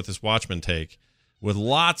that again with this Watchmen take, with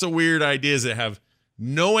lots of weird ideas that have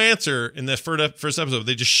no answer in the first episode.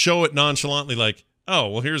 They just show it nonchalantly like, oh,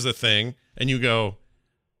 well, here's the thing. And you go,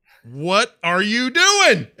 what are you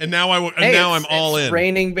doing? And now I'm all in.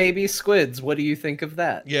 Raining baby squids. What do you think of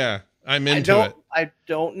that? Yeah, I'm into it. I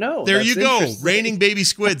don't know. There you go. Raining baby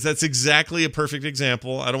squids. That's exactly a perfect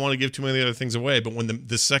example. I don't want to give too many other things away, but when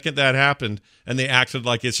the second that happened and they acted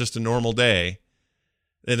like it's just a normal day,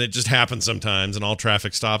 and it just happens sometimes and all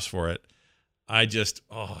traffic stops for it,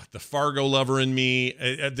 the Fargo lover in me,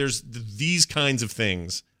 there's these kinds of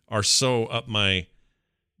things are so up my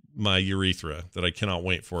urethra that I cannot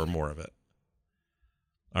wait for more of it.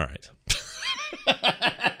 All right.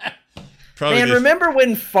 Remember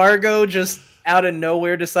when Fargo just out of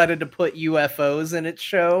nowhere decided to put UFOs in its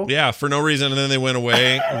show? Yeah, for no reason, and then they went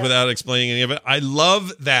away without explaining any of it. I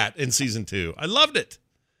love that in season 2. I loved it.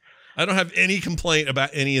 I don't have any complaint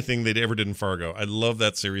about anything they ever did in Fargo. I love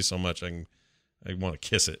that series so much. I want to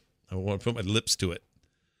kiss it. I want to put my lips to it.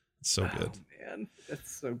 It's so good. Man,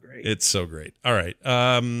 it's so great. It's so great. All right.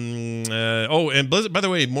 And Blizzard, by the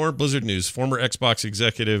way, more Blizzard news. Former Xbox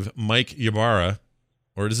executive Mike Ybarra,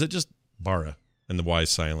 or is it just Barra and the Y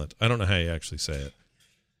silent? I don't know how you actually say it.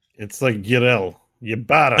 It's like Yirel.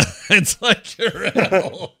 Ybarra. It's like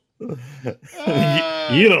Yirel.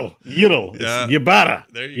 Yirel. Yeah. Ybarra.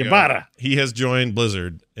 There you Ybarra. go. He has joined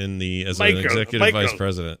Blizzard as an executive vice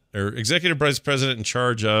president, or executive vice president in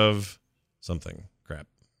charge of something. Crap,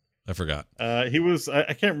 I forgot. He was.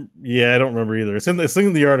 I can't. Yeah, I don't remember either. It's in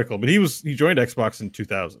the article, but he joined Xbox in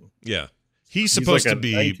 2000. Yeah, he's supposed to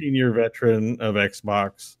be 19-year veteran of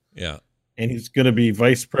Xbox. Yeah. And he's going to be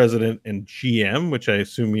vice president and GM, which I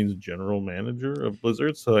assume means general manager of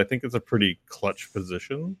Blizzard. So I think it's a pretty clutch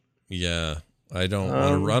position. Yeah, I don't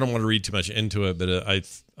want to read too much into it, but I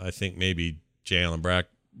think maybe J. Allen Brack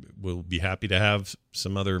will be happy to have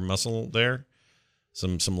some other muscle there,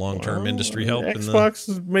 some long-term industry help. Xbox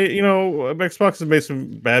has made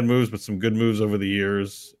some bad moves, but some good moves over the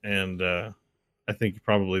years, and I think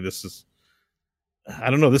probably this is.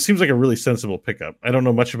 I don't know. This seems like a really sensible pickup. I don't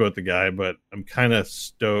know much about the guy, but I'm kind of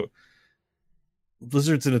stoked.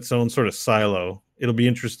 Blizzard's in its own sort of silo. It'll be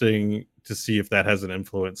interesting to see if that has an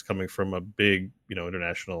influence coming from a big,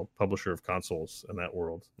 international publisher of consoles in that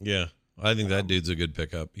world. Yeah, I think that dude's a good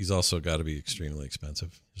pickup. He's also got to be extremely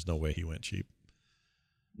expensive. There's no way he went cheap.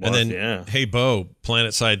 Well, and then, hey, Bo,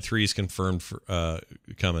 PlanetSide 3 is confirmed for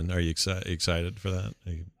coming. Are you excited for that?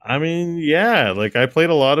 I mean, yeah. Like, I played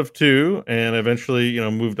a lot of 2 and eventually,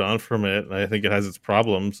 moved on from it. And I think it has its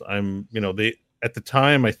problems. They at the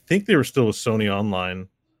time, I think they were still with Sony Online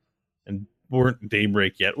and weren't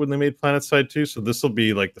Daybreak yet when they made PlanetSide 2. So this will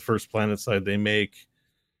be like the first PlanetSide they make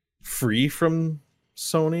free from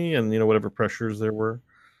Sony and, whatever pressures there were.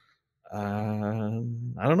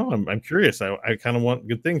 I don't know. I'm curious. I kind of want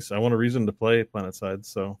good things. I want a reason to play PlanetSide.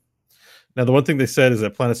 So now the one thing they said is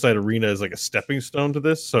that PlanetSide Arena is like a stepping stone to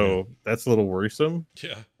this. So that's a little worrisome.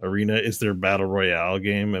 Yeah. Arena is their battle royale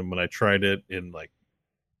game. And when I tried it in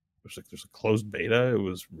there's a closed beta, it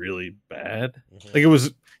was really bad. Mm-hmm. Like it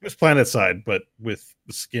was PlanetSide, but with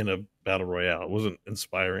the skin of battle royale. It wasn't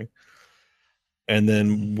inspiring. And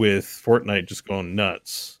then with Fortnite just going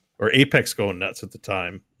nuts, or Apex going nuts at the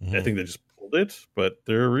time. Mm-hmm. I think they just pulled it, but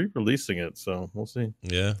they're re-releasing it, so we'll see.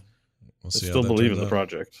 Yeah. We'll see. I still believe in the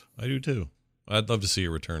project. I do too. I'd love to see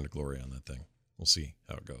a return to glory on that thing. We'll see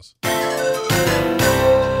how it goes.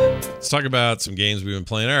 Let's talk about some games we've been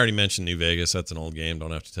playing. I already mentioned New Vegas. That's an old game.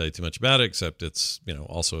 Don't have to tell you too much about it, except it's,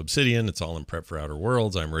 also Obsidian. It's all in prep for Outer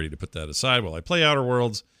Worlds. I'm ready to put that aside while I play Outer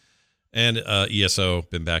Worlds. And ESO,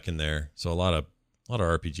 been back in there. So a lot of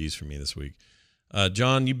RPGs for me this week.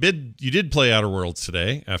 John, you did play Outer Worlds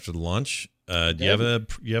today after the launch. Do you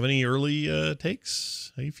have any early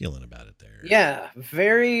takes? How are you feeling about it there? Yeah,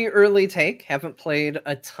 very early take. Haven't played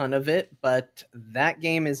a ton of it, but that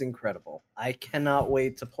game is incredible. I cannot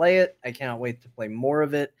wait to play it. I cannot wait to play more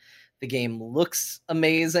of it. The game looks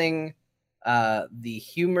amazing. The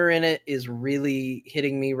humor in it is really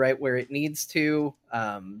hitting me right where it needs to.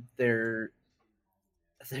 There's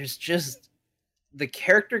just the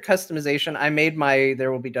character customization. I made my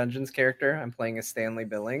There Will Be Dungeons character. I'm playing as Stanley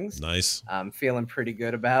Billings. Nice. I'm feeling pretty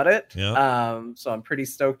good about it. Yeah. So I'm pretty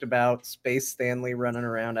stoked about Space Stanley running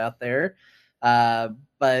around out there.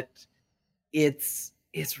 But it's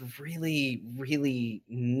really, really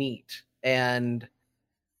neat. And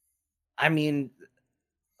I mean,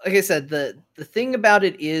 like I said, the thing about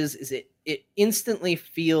it is it instantly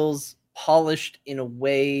feels polished in a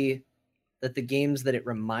way that the games that it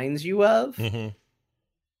reminds you of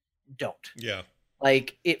don't. Yeah.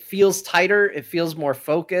 Like, it feels tighter. It feels more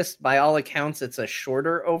focused. By all accounts, it's a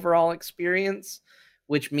shorter overall experience,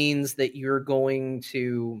 which means that you're going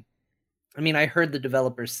to... I mean, I heard the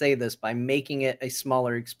developers say this, by making it a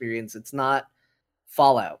smaller experience. It's not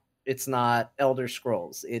Fallout. It's not Elder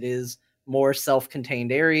Scrolls. It is more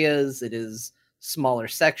self-contained areas. It is smaller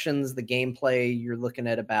sections. The gameplay, you're looking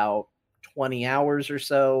at about 20 hours or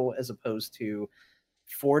so, as opposed to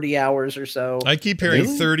 40 hours or so. I keep hearing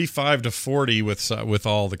 35 to 40 with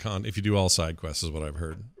all the if you do all side quests, is what I've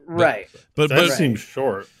heard. Right. But that seems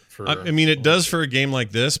short. I mean, it does for a game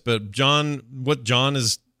like this, but what John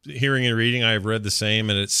is hearing and reading, I've read the same,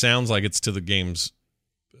 and it sounds like it's to the game's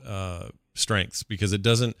strengths, because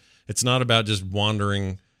it's not about just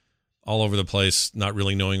wandering all over the place, not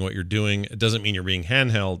really knowing what you're doing. It doesn't mean you're being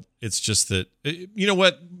handheld. It's just that,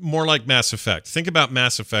 more like Mass Effect. Think about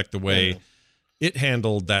Mass Effect, the way it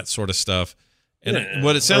handled that sort of stuff. And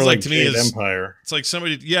what it sounds like to me is Empire. It's like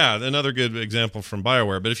somebody, another good example from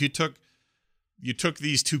BioWare. But if you took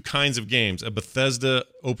these two kinds of games, a Bethesda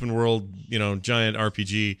open world, giant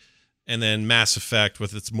RPG, and then Mass Effect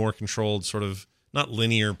with its more controlled sort of, not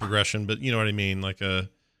linear progression, but you know what I mean, like a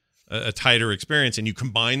tighter experience, and you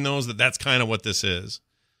combine those, that's kind of what this is.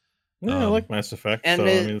 Yeah, I like Mass Effect, and so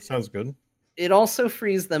it sounds good. It also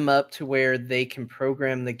frees them up to where they can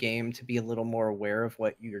program the game to be a little more aware of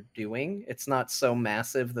what you're doing. It's not so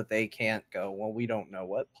massive that they can't go, well, we don't know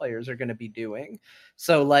what players are going to be doing.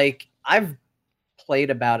 So, like, I've played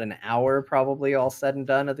about an hour, probably all said and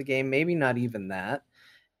done, of the game, maybe not even that.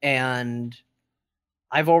 And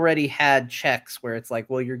I've already had checks where it's like,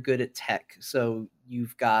 well, you're good at tech, so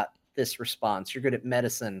you've got this response. You're good at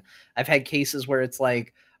medicine. I've had cases where it's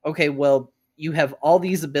like, okay, well, you have all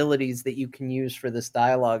these abilities that you can use for this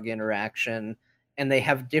dialogue interaction, and they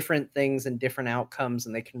have different things and different outcomes,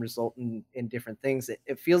 and they can result in different things.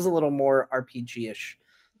 It feels a little more RPG-ish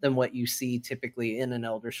than what you see typically in an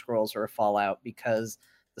Elder Scrolls or a Fallout, because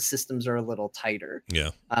the systems are a little tighter.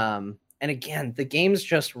 Yeah. And again, the game's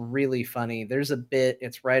just really funny. There's a bit,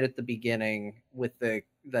 it's right at the beginning, with the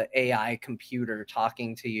AI computer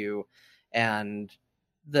talking to you, and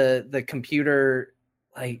the computer,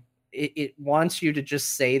 like, it wants you to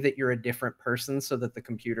just say that you're a different person so that the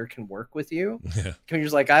computer can work with you. Yeah.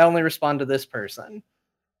 Computer's like, I only respond to this person.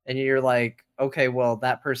 And you're like, okay, well,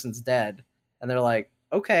 that person's dead. And they're like,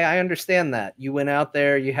 okay, I understand that. You went out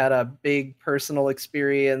there, you had a big personal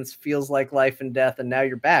experience, feels like life and death, and now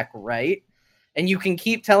you're back, right? And you can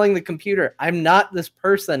keep telling the computer, I'm not this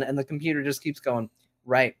person. And the computer just keeps going,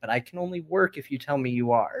 right, but I can only work if you tell me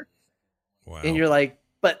you are. Wow. And you're like,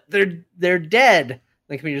 but they're dead.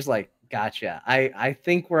 The computer's like, gotcha. I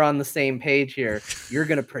think we're on the same page here. You're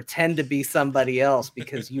going to pretend to be somebody else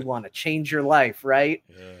because you want to change your life, right?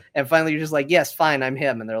 Yeah. And finally, you're just like, yes, fine, I'm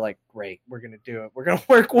him. And they're like, great, we're going to do it. We're going to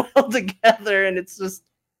work well together. And it's just,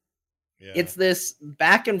 it's this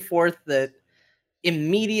back and forth that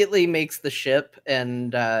immediately makes the ship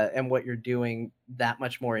and what you're doing that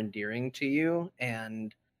much more endearing to you.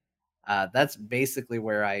 And that's basically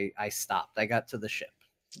where I stopped. I got to the ship,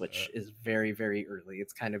 which is very, very early.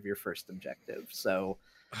 It's kind of your first objective. So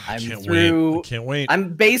I can't wait.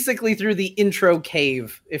 I'm basically through the intro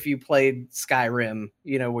cave. If you played Skyrim,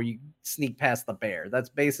 where you sneak past the bear, that's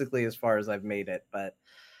basically as far as I've made it. But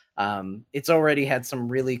it's already had some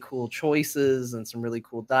really cool choices and some really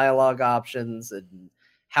cool dialogue options. And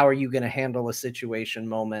how are you going to handle a situation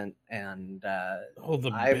moment? And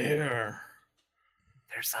bear.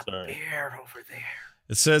 There's a bear over there.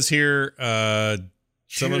 It says here,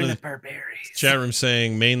 someone in the chat room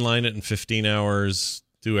saying mainline it in 15 hours,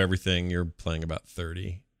 do everything. You're playing about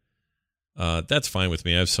 30. That's fine with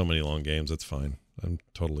me. I have so many long games. That's fine. I'm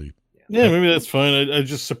totally. Yeah, maybe that's fine. I'm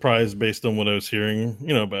just surprised based on what I was hearing,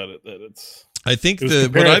 about it, that it's. I think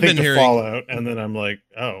what I've been hearing Fallout, and then I'm like,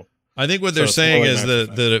 oh. I think what they're saying is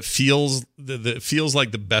that it feels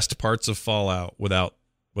like the best parts of Fallout without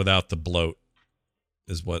the bloat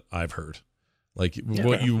is what I've heard. Like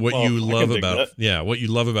what you love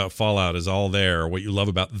about Fallout is all there. What you love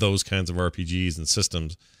about those kinds of RPGs and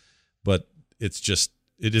systems, but it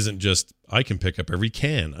isn't just I can pick up every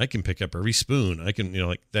can, I can pick up every spoon, I can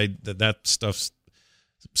that stuff's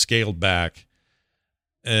scaled back,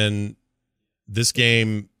 and this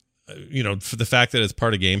game, for the fact that it's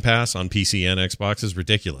part of Game Pass on PC and Xbox is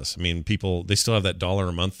ridiculous. I mean, they still have that $1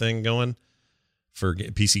 a month thing going for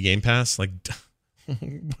PC Game Pass, like.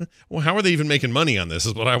 Well, how are they even making money on this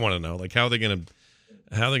is what I want to know. Like, how are they going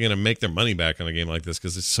to make their money back on a game like this?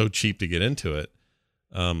 Because it's so cheap to get into it.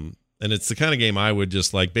 And it's the kind of game I would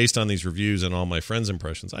just like, based on these reviews and all my friends'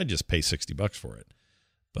 impressions, I'd just pay $60 for it.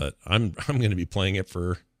 But I'm going to be playing it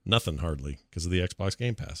for nothing hardly because of the Xbox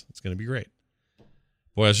Game Pass. It's going to be great.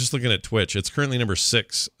 Boy, I was just looking at Twitch. It's currently number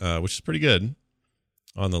 6, which is pretty good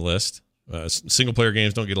on the list. Single player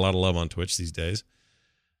games don't get a lot of love on Twitch these days.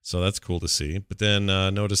 So that's cool to see. But then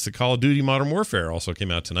notice the Call of Duty Modern Warfare also came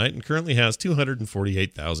out tonight and currently has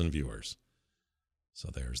 248,000 viewers. So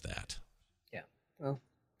there's that. Yeah. Well,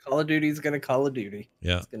 Call of Duty is going to Call of Duty.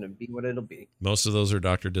 Yeah. It's going to be what it'll be. Most of those are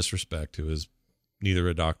Dr. Disrespect, who is neither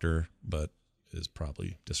a doctor, but is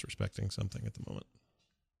probably disrespecting something at the moment.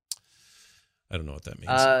 I don't know what that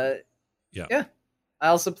means. Yeah. I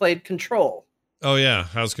also played Control. Oh, yeah.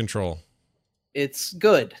 How's Control? It's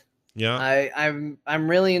good. Yeah, I'm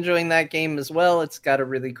really enjoying that game as well. It's got a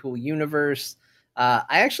really cool universe. I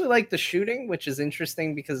actually like the shooting, which is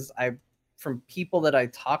interesting because from people that I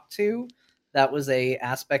talked to, that was a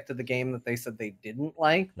aspect of the game that they said they didn't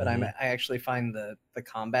like. But I actually find the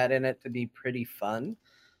combat in it to be pretty fun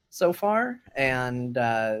so far, and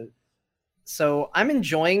so I'm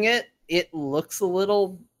enjoying it. It looks a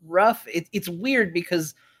little rough. It's weird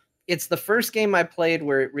because it's the first game I played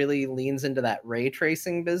where it really leans into that ray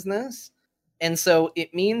tracing business. And so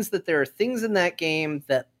it means that there are things in that game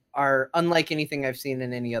that are unlike anything I've seen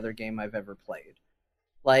in any other game I've ever played.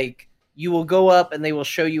 Like, you will go up and they will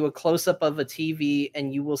show you a close-up of a TV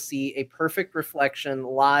and you will see a perfect reflection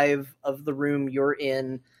live of the room you're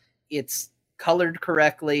in. It's colored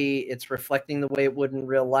correctly. It's reflecting the way it would in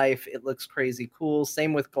real life. It looks crazy cool.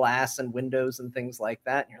 Same with glass and windows and things like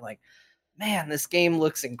that. And you're like, man, this game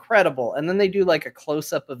looks incredible. And then they do like a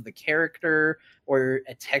close-up of the character or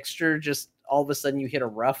a texture. Just all of a sudden you hit a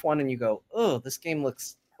rough one and you go, oh, this game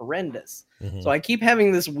looks horrendous. So I keep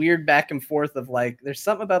having this weird back and forth of like, there's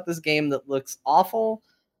something about this game that looks awful.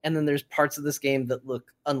 And then there's parts of this game that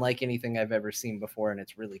look unlike anything I've ever seen before. And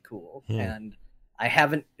it's really cool. And I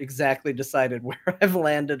haven't exactly decided where I've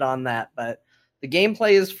landed on that, but the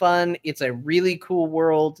gameplay is fun. It's a really cool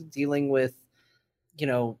world dealing with,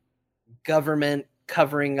 government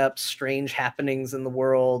covering up strange happenings in the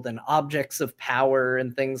world and objects of power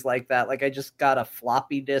and things like that. Like, I just got a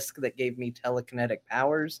floppy disk that gave me telekinetic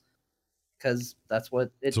powers because that's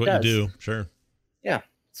what it does. What you do. Sure. Yeah.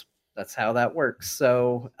 It's that's how that works.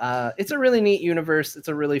 So it's a really neat universe. It's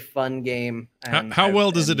a really fun game. How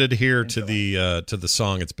well does it adhere to the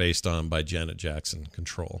song it's based on by Janet Jackson,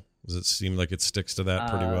 Control? Does it seem like it sticks to that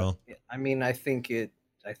pretty well? I mean, I think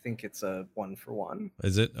it's a 1-for-1.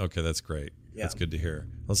 Is it? Okay, that's great. Yeah. That's good to hear.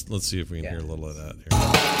 Let's see if we can hear a little of that here.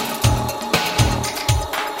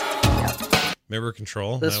 Remember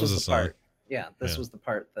Control? This that was a the song. part. Yeah, this was the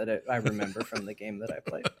part that I remember from the game that I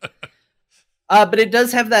played. But it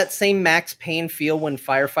does have that same Max Payne feel when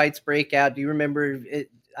firefights break out. Do you remember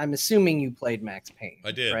it? I'm assuming you played Max Payne.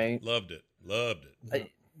 I did. Right? Loved it.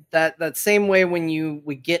 That same way when you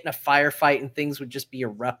would get in a firefight and things would just be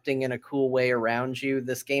erupting in a cool way around you.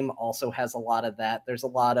 This game also has a lot of that. There's a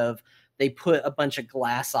lot of, they put a bunch of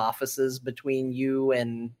glass offices between you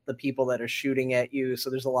and the people that are shooting at you. So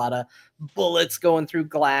there's a lot of bullets going through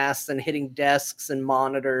glass and hitting desks and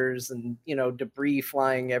monitors and, debris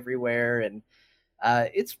flying everywhere. And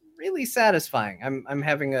it's really satisfying. I'm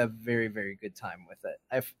having a very, very good time with it.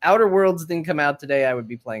 If Outer Worlds didn't come out today, I would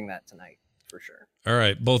be playing that tonight for sure. All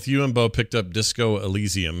right. Both you and Bo picked up Disco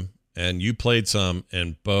Elysium, and you played some,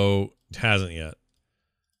 and Bo hasn't yet.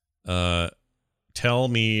 Tell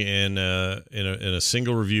me in a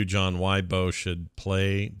single review, John, why Bo should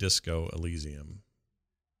play Disco Elysium.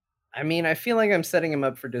 I mean, I feel like I'm setting him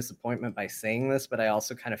up for disappointment by saying this, but I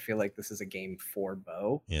also kind of feel like this is a game for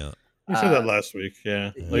Bo. Yeah. You said that last week,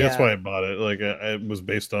 yeah. That's why I bought it. Like, it was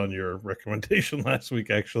based on your recommendation last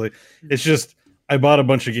week, actually. It's just, I bought a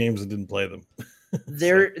bunch of games and didn't play them.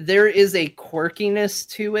 There is a quirkiness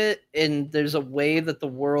to it, and there's a way that the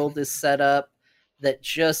world is set up that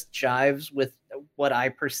just jives with what I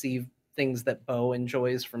perceive things that Bo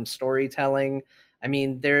enjoys from storytelling. I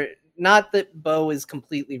mean, not that Bo is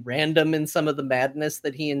completely random in some of the madness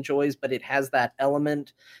that he enjoys, but it has that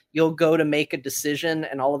element. You'll go to make a decision,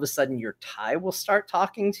 and all of a sudden your tie will start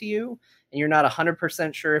talking to you, and you're not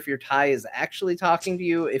 100% sure if your tie is actually talking to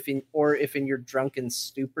you, if in your drunken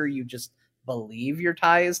stupor you just believe your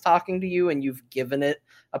tie is talking to you and you've given it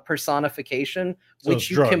a personification, so which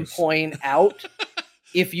you can point out.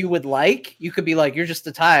 If you would like, you could be like, you're just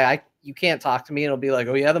a tie. You can't talk to me. And it'll be like,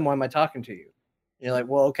 oh yeah, then why am I talking to you? And you're like,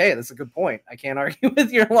 well, okay, that's a good point. I can't argue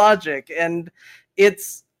with your logic. And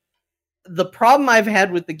it's the problem I've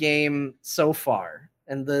had with the game so far.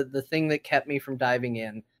 And the thing that kept me from diving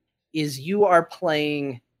in is you are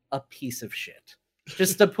playing a piece of shit.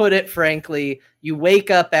 Just to put it frankly, you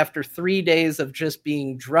wake up after 3 days of just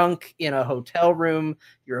being drunk in a hotel room.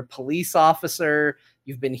 You're a police officer.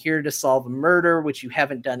 You've been here to solve a murder, which you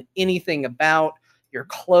haven't done anything about. Your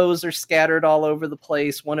clothes are scattered all over the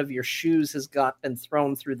place. One of your shoes has been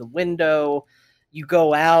thrown through the window. You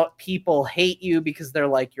go out, people hate you because they're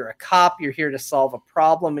like, you're a cop. You're here to solve a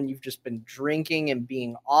problem. And you've just been drinking and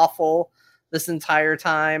being awful this entire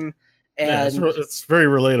time. And it's very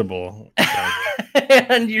relatable.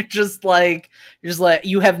 and you're just like,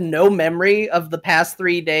 you have no memory of the past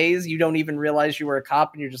 3 days. You don't even realize you were a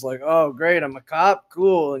cop, and you're just like, oh, great, I'm a cop.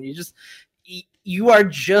 Cool. And you are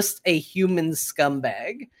just a human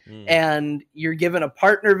scumbag. And you're given a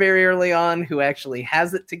partner very early on who actually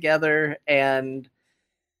has it together. And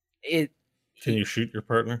can you shoot your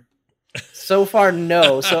partner? So far,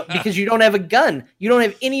 no. So because you don't have a gun, you don't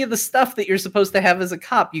have any of the stuff that you're supposed to have as a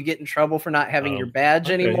cop. You get in trouble for not having your badge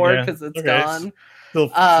anymore because it's gone. Still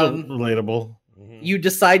relatable. You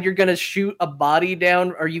decide you're going to shoot a body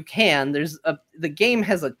down, or you can. The game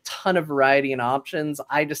has a ton of variety and options.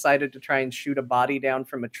 I decided to try and shoot a body down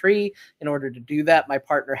from a tree. In order to do that, my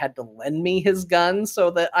partner had to lend me his gun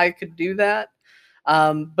so that I could do that.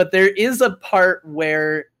 But there is a part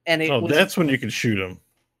where, that's when you can shoot him.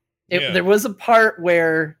 There was a part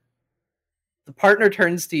where the partner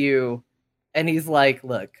turns to you and he's like,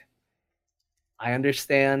 look, I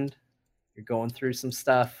understand you're going through some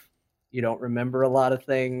stuff. You don't remember a lot of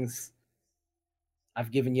things.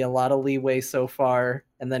 I've given you a lot of leeway so far.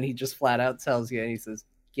 And then he just flat out tells you, and he says,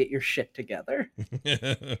 get your shit together.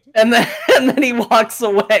 and then he walks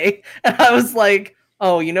away. And I was like,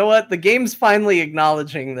 oh, you know what? The game's finally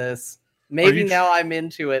acknowledging this. Maybe now I'm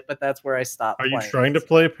into it, but that's where I stopped. Are you trying to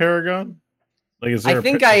play Paragon? Like, I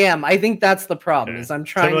think I am. I think that's the problem. Is I'm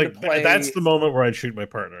trying to play. That's the moment where I'd shoot my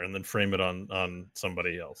partner and then frame it on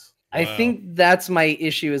somebody else. I think that's my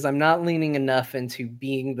issue. Is I'm not leaning enough into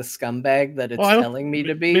being the scumbag that it's telling me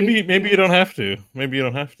to be. Maybe you don't have to. Maybe you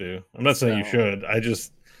don't have to. I'm not saying you should. I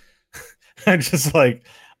just like,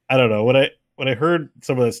 I don't know. When I heard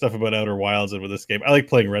some of that stuff about Outer Wilds and with this game, I like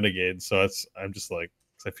playing Renegade, so I'm just like.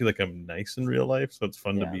 I feel like I'm nice in real life, so it's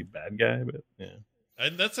fun to be bad guy. But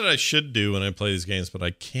that's what I should do when I play these games, but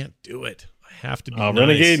I can't do it. I have to be nice.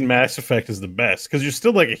 Renegade and Mass Effect is the best because you're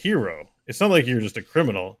still like a hero. It's not like you're just a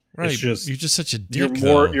criminal. Right. It's just you're just such a dick.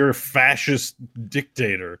 You're a fascist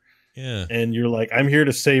dictator. Yeah. And you're like, I'm here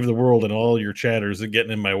to save the world, and all your chatters are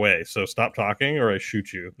getting in my way. So stop talking, or I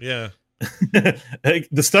shoot you. Yeah. Like,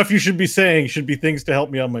 the stuff you should be saying should be things to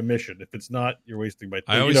help me on my mission. If it's not, you're wasting my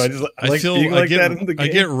time. I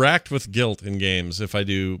get racked with guilt in games if I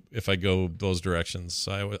go those directions.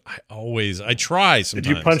 So I try sometimes.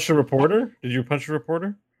 Did you punch the reporter?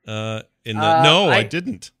 I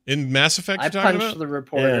didn't. In Mass Effect, I punched the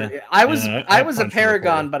reporter. Yeah. I was a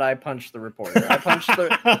Paragon, but I punched the reporter. I punched the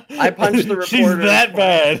reporter. She's that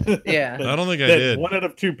bad. Yeah. I don't think I did. One out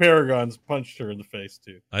of two Paragons punched her in the face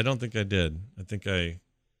too. I don't think I did.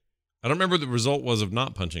 I don't remember what the result was of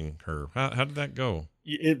not punching her. How did that go?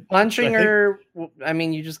 Punching her, I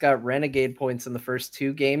mean, you just got Renegade points in the first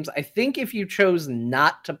 2 games. I think if you chose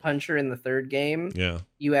not to punch her in the 3rd game,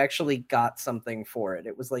 you actually got something for it.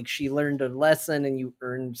 It was like she learned a lesson and you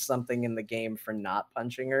earned something in the game for not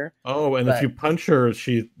punching her. Oh, and if you punch her,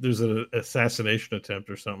 there's an assassination attempt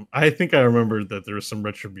or something. I think I remember that there was some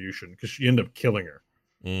retribution because she ended up killing her.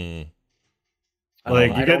 Mm.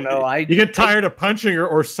 Like you get tired of punching her,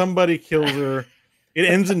 or somebody kills her. It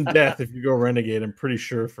ends in death if you go Renegade. I'm pretty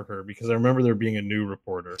sure for her because I remember there being a new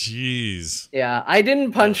reporter. Jeez. Yeah, I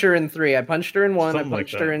didn't punch her in 3. I punched her in 1. I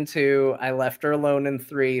punched her in 2. I left her alone in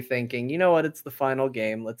 3, thinking, you know what? It's the final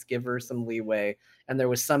game. Let's give her some leeway. And there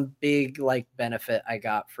was some big benefit I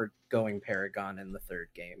got for going Paragon in the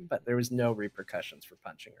 3rd game, but there was no repercussions for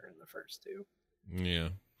punching her in the first 2. Yeah.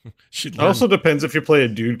 It also depends if you play a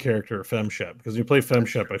dude character or femshep, because when you play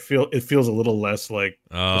femshep, it feels a little less like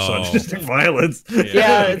misogynistic violence.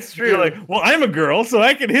 Yeah, it's true. You're like, well, I'm a girl, so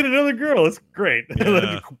I can hit another girl. It's great.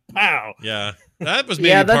 Yeah. Pow. Yeah, that was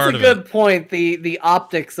maybe that's a good point. The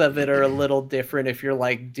optics of it are a little different if you're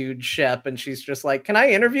like dude Shep and she's just like, "Can I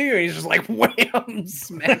interview you?" And he's just like, wham,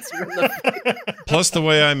 smacks her in the face. Plus, the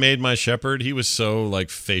way I made my shepherd, he was so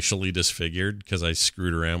facially disfigured because I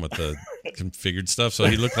screwed around with the configured stuff, so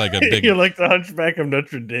he looked like a big. You're like the Hunchback of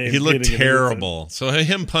Notre Dame. He looked terrible. So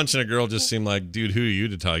him punching a girl just seemed like, dude, who are you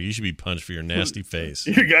to talk? You should be punched for your nasty face.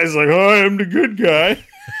 You guys like, oh, I'm the good guy.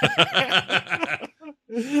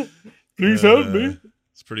 Please help me.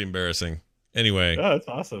 It's pretty embarrassing. Anyway, that's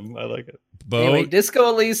awesome. I like it. Bo, anyway, Disco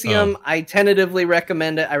Elysium, I tentatively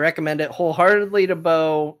recommend it. I recommend it wholeheartedly to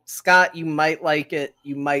Bo. Scott, you might like it.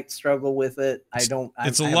 You might struggle with it.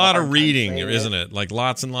 It's a lot of reading, isn't it? Like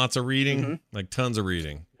lots and lots of reading, like tons of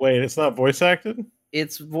reading. Wait, it's not voice acted?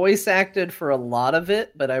 It's voice acted for a lot of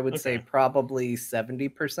it, but I would say probably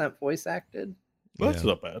 70% voice acted. Well, that's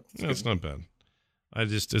not bad. It's not bad.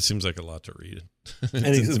 It seems like a lot to read. And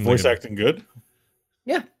is voice acting good?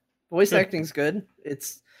 Yeah, voice acting's good.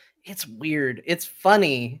 It's weird. It's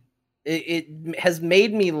funny. It has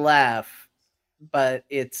made me laugh, but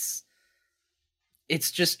it's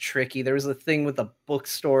just tricky. There was a thing with a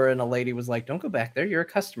bookstore and a lady was like, "Don't go back there. You're a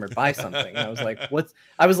customer. Buy something." And I was like,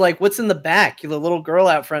 "What's in the back?" The little girl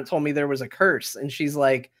out front told me there was a curse, and she's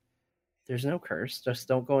like, "There's no curse. Just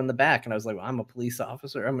don't go in the back." And I was like, "Well, I'm a police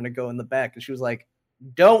officer. I'm going to go in the back." And she was like,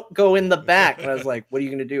 "Don't go in the back." And I was like, "What are you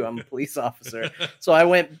going to do? I'm a police officer." So I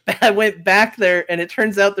went back there, and it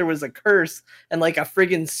turns out there was a curse, and like a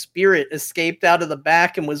friggin' spirit escaped out of the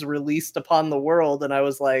back and was released upon the world. And I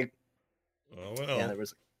was like, "Oh well." Yeah,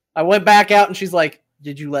 I went back out, and she's like,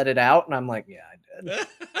 "Did you let it out?" And I'm like, "Yeah, I did."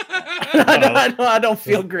 I don't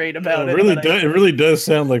feel great about it. It really does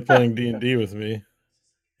sound like playing D&D with me.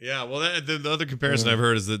 Yeah, well, the other comparison I've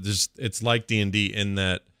heard is that it's like D&D in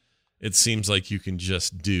that it seems like you can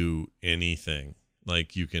just do anything.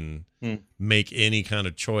 Like you can make any kind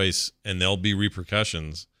of choice and there'll be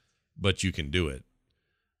repercussions, but you can do it.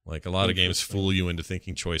 Like a lot of games fool you into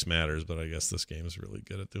thinking choice matters, but I guess this game is really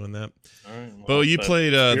good at doing that. All right, well, Bo, you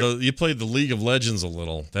played the League of Legends a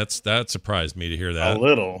little. That surprised me to hear that. A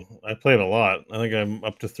little. I played a lot. I think I'm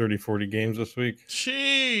up to 30, 40 games this week.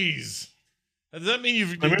 Jeez. Does that mean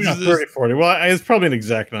you've... I mean, not 30, 40. Well, it's probably an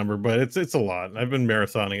exact number, but it's a lot. I've been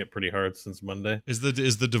marathoning it pretty hard since Monday. Is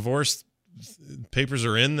the divorce papers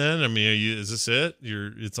are in then? I mean, is this it?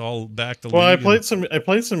 It's all back to... Well, I played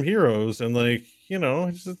some heroes, and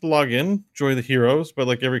just log in, enjoy the heroes, but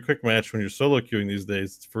like every quick match when you're solo queuing these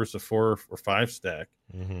days, it's first a 4 or 5 stack.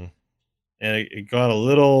 Mm-hmm. And it got a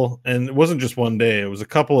little, and it wasn't just one day, it was a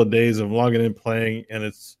couple of days of logging in, playing, and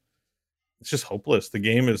it's just hopeless. The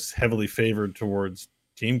game is heavily favored towards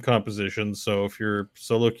team composition. So if you're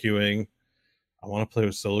solo queuing, I want to play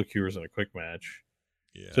with solo queuers in a quick match.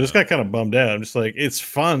 Yeah. So I just got kind of bummed out. I'm just like, it's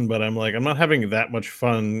fun, but I'm not having that much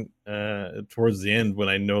fun towards the end when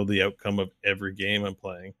I know the outcome of every game I'm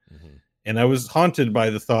playing. Mm-hmm. And I was haunted by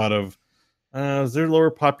the thought of, is there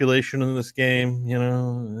lower population in this game? You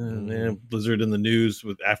know, Blizzard in the news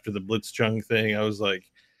after the Blitzchung thing. I was like,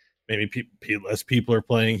 maybe less people are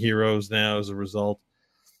playing Heroes now as a result.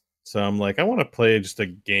 So I'm like, I want to play just a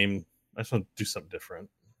game. I just want to do something different.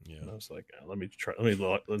 Yeah. And I was like, let me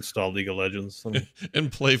install League of Legends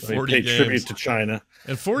and play 40 pay games. Tribute to China.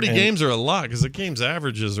 And 40 games are a lot because the game's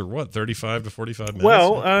averages are what, 35 to 45 minutes?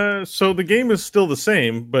 Well, so the game is still the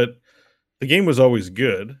same, but the game was always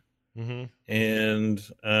good. Mm-hmm. And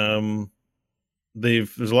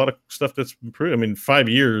there's a lot of stuff that's improved. I mean, 5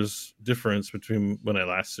 years difference between when I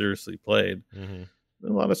last seriously played. Mm-hmm.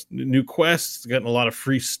 A lot of new quests, gotten a lot of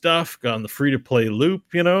free stuff, gotten the free to play loop,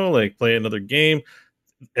 you know, like play another game.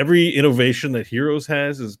 Every innovation that Heroes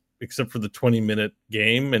has is, except for the 20-minute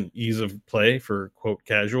game and ease of play for quote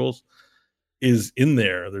casuals, is in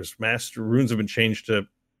there. There's master runes have been changed to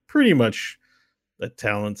pretty much a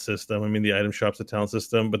talent system. I mean, the item shop's a talent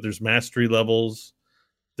system, but there's mastery levels.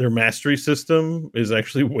 Their mastery system is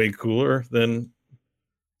actually way cooler than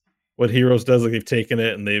what Heroes does. Like, they've taken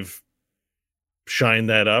it and they've shined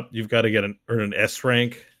that up. You've got to earn an S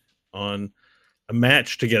rank on a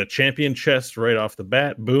match to get a champion chest right off the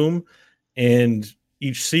bat. Boom. And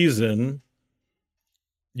each season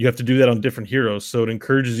you have to do that on different heroes. So it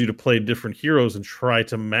encourages you to play different heroes and try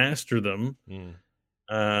to master them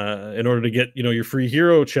in order to get, you know, your free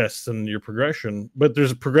hero chests and your progression. But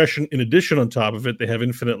there's a progression in addition on top of it. They have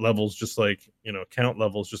infinite levels, just like, you know, count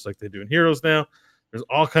levels, just like they do in Heroes now. There's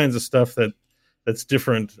all kinds of stuff that's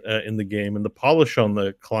different in the game, and the polish on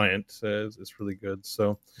the client is really good.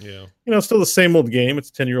 So, yeah, you know, it's still the same old game. It's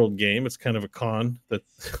a 10-year-old game. It's kind of a con that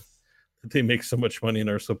they make so much money and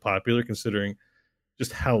are so popular, considering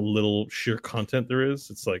just how little sheer content there is.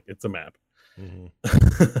 It's like, it's a map. Mm-hmm.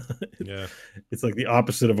 Yeah, it's like the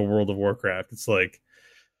opposite of a World of Warcraft. It's like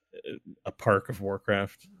a park of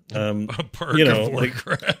Warcraft. A park of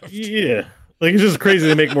Warcraft. Like, yeah. Like, it's just crazy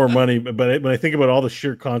they make more money, but when I think about all the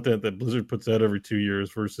sheer content that Blizzard puts out every 2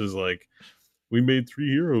 years versus, like, we made 3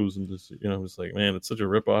 heroes and just, you know, I'm just like, man, it's such a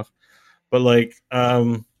ripoff. But like,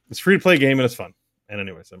 it's free to play game and it's fun. And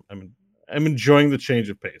anyways, I'm enjoying the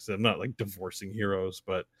change of pace. I'm not like divorcing Heroes,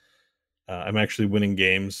 but I'm actually winning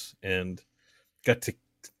games and got to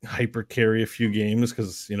hyper carry a few games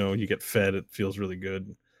because, you know, you get fed. It feels really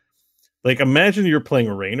good. Like, imagine you're playing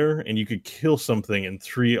a Rainer and you could kill something in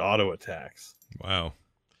 3 auto attacks. Wow.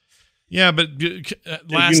 Yeah, but you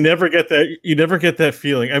never get that. You never get that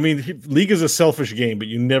feeling. I mean, League is a selfish game, but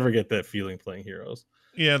you never get that feeling playing Heroes.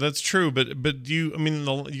 Yeah, that's true. But you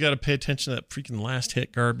got to pay attention to that freaking last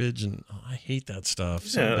hit garbage, and I hate that stuff.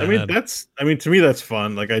 So yeah, to me that's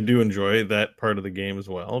fun. Like, I do enjoy that part of the game as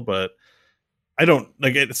well, but I don't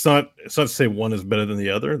like it. It's not to say one is better than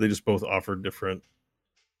the other. They just both offer different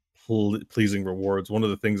pleasing rewards. One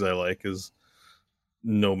of the things I like is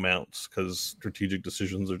no mounts, because strategic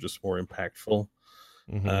decisions are just more impactful.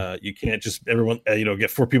 Mm-hmm. You can't just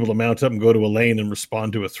get 4 people to mount up and go to a lane and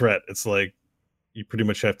respond to a threat. It's like you pretty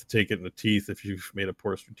much have to take it in the teeth if you've made a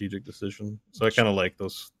poor strategic decision. So I kind of like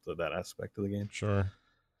that aspect of the game. Sure.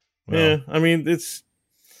 Well, yeah, I mean, it's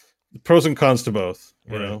pros and cons to both,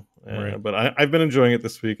 you know. Right. But I've been enjoying it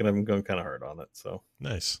this week, and I've been going kind of hard on it. So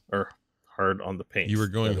nice. Or hard on the paint. You were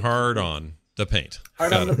going hard on the paint.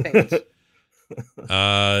 Hard on the paint.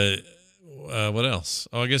 What else?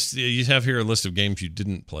 Oh, I guess you have here a list of games you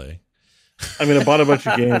didn't play. I mean, I bought a bunch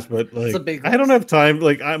of games, but like, I don't have time.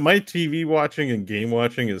 Like, my TV watching and game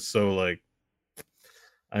watching is so like,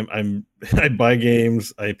 I buy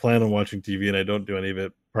games, I plan on watching TV, and I don't do any of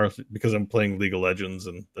it partially because I'm playing League of Legends,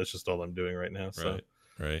 and that's just all I'm doing right now. So,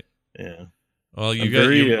 right. Yeah. Well, you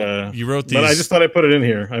wrote these, but I just thought I'd put it in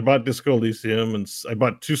here. I bought Disco Elysium, and I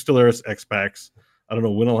bought 2 Stellaris X packs. I don't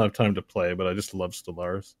know when I'll have time to play, but I just love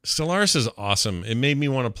Stellaris. Stellaris is awesome. It made me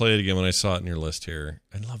want to play it again when I saw it in your list here.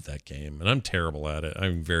 I love that game, and I'm terrible at it.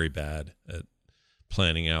 I'm very bad at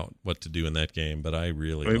planning out what to do in that game, but I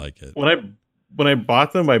really like it. When I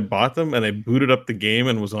bought them, and I booted up the game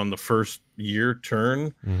and was on the first year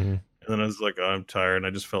turn, and then I was like, oh, I'm tired, and I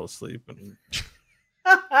just fell asleep. And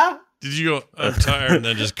did you go, I'm tired, and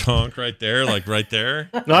then just conk right there, like right there?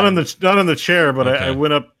 Not on the chair, but okay. I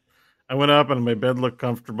went up. I went up and my bed looked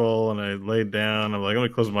comfortable, and I laid down. I'm like, I'm gonna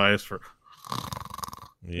close my eyes for,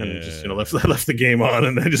 and just left the game on,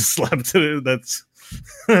 and I just slept. That's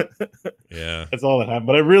that's all that happened.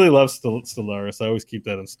 But I really love Stellaris. I always keep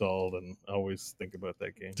that installed and always think about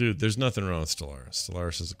that game. Dude, there's nothing wrong with Stellaris.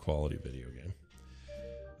 Stellaris is a quality video game.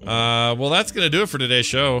 Well, that's gonna do it for today's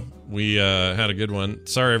show. We had a good one.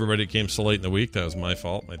 Sorry everybody came so late in the week. That was my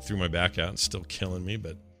fault. I threw my back out and it's still killing me,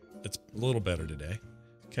 but it's a little better today.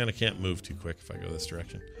 kind of can't move too quick if I go this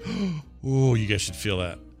direction. Oh, you guys should feel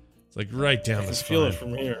that. It's like right down the spine. Feel it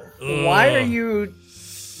from here. Why are you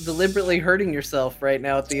deliberately hurting yourself right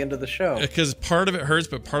now at the end of the show? Because part of it hurts,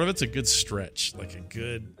 but part of it's a good stretch, like a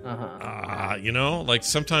good, you know, like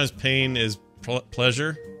sometimes pain is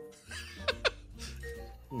pleasure.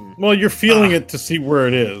 Well, you're feeling it to see where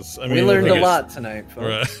it is. I mean, we learned a lot tonight,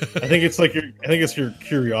 folks. I think it's like it's your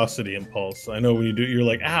curiosity impulse. I know when you do, you're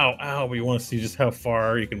like, ow, ow, but you want to see just how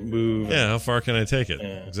far you can move. Yeah, how far can I take it?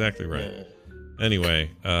 Yeah. Exactly right. Yeah. Anyway,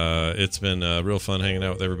 it's been real fun hanging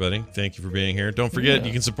out with everybody. Thank you for being here. Don't forget,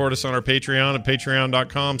 you can support us on our Patreon at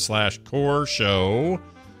patreon.com/core show.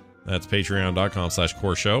 That's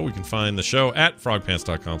patreon.com/core show. We can find the show at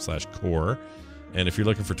frogpants.com/core. And if you're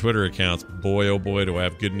looking for Twitter accounts, boy, oh boy, do I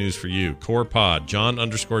have good news for you. Core Pod,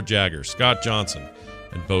 John_Jagger, Scott Johnson,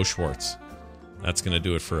 and Bo Schwartz. That's going to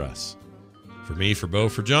do it for us. For me, for Bo,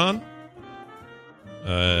 for John.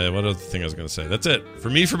 What other thing I was going to say? That's it. For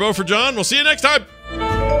me, for Bo, for John. We'll see you next time.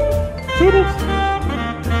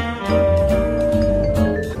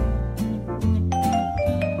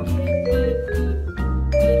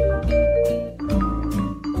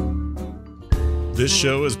 This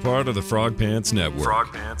show is part of the Frog Pants Network.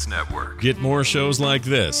 Frog Pants Network. Get more shows like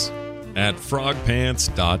this at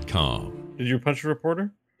frogpants.com. Did you punch a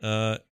reporter?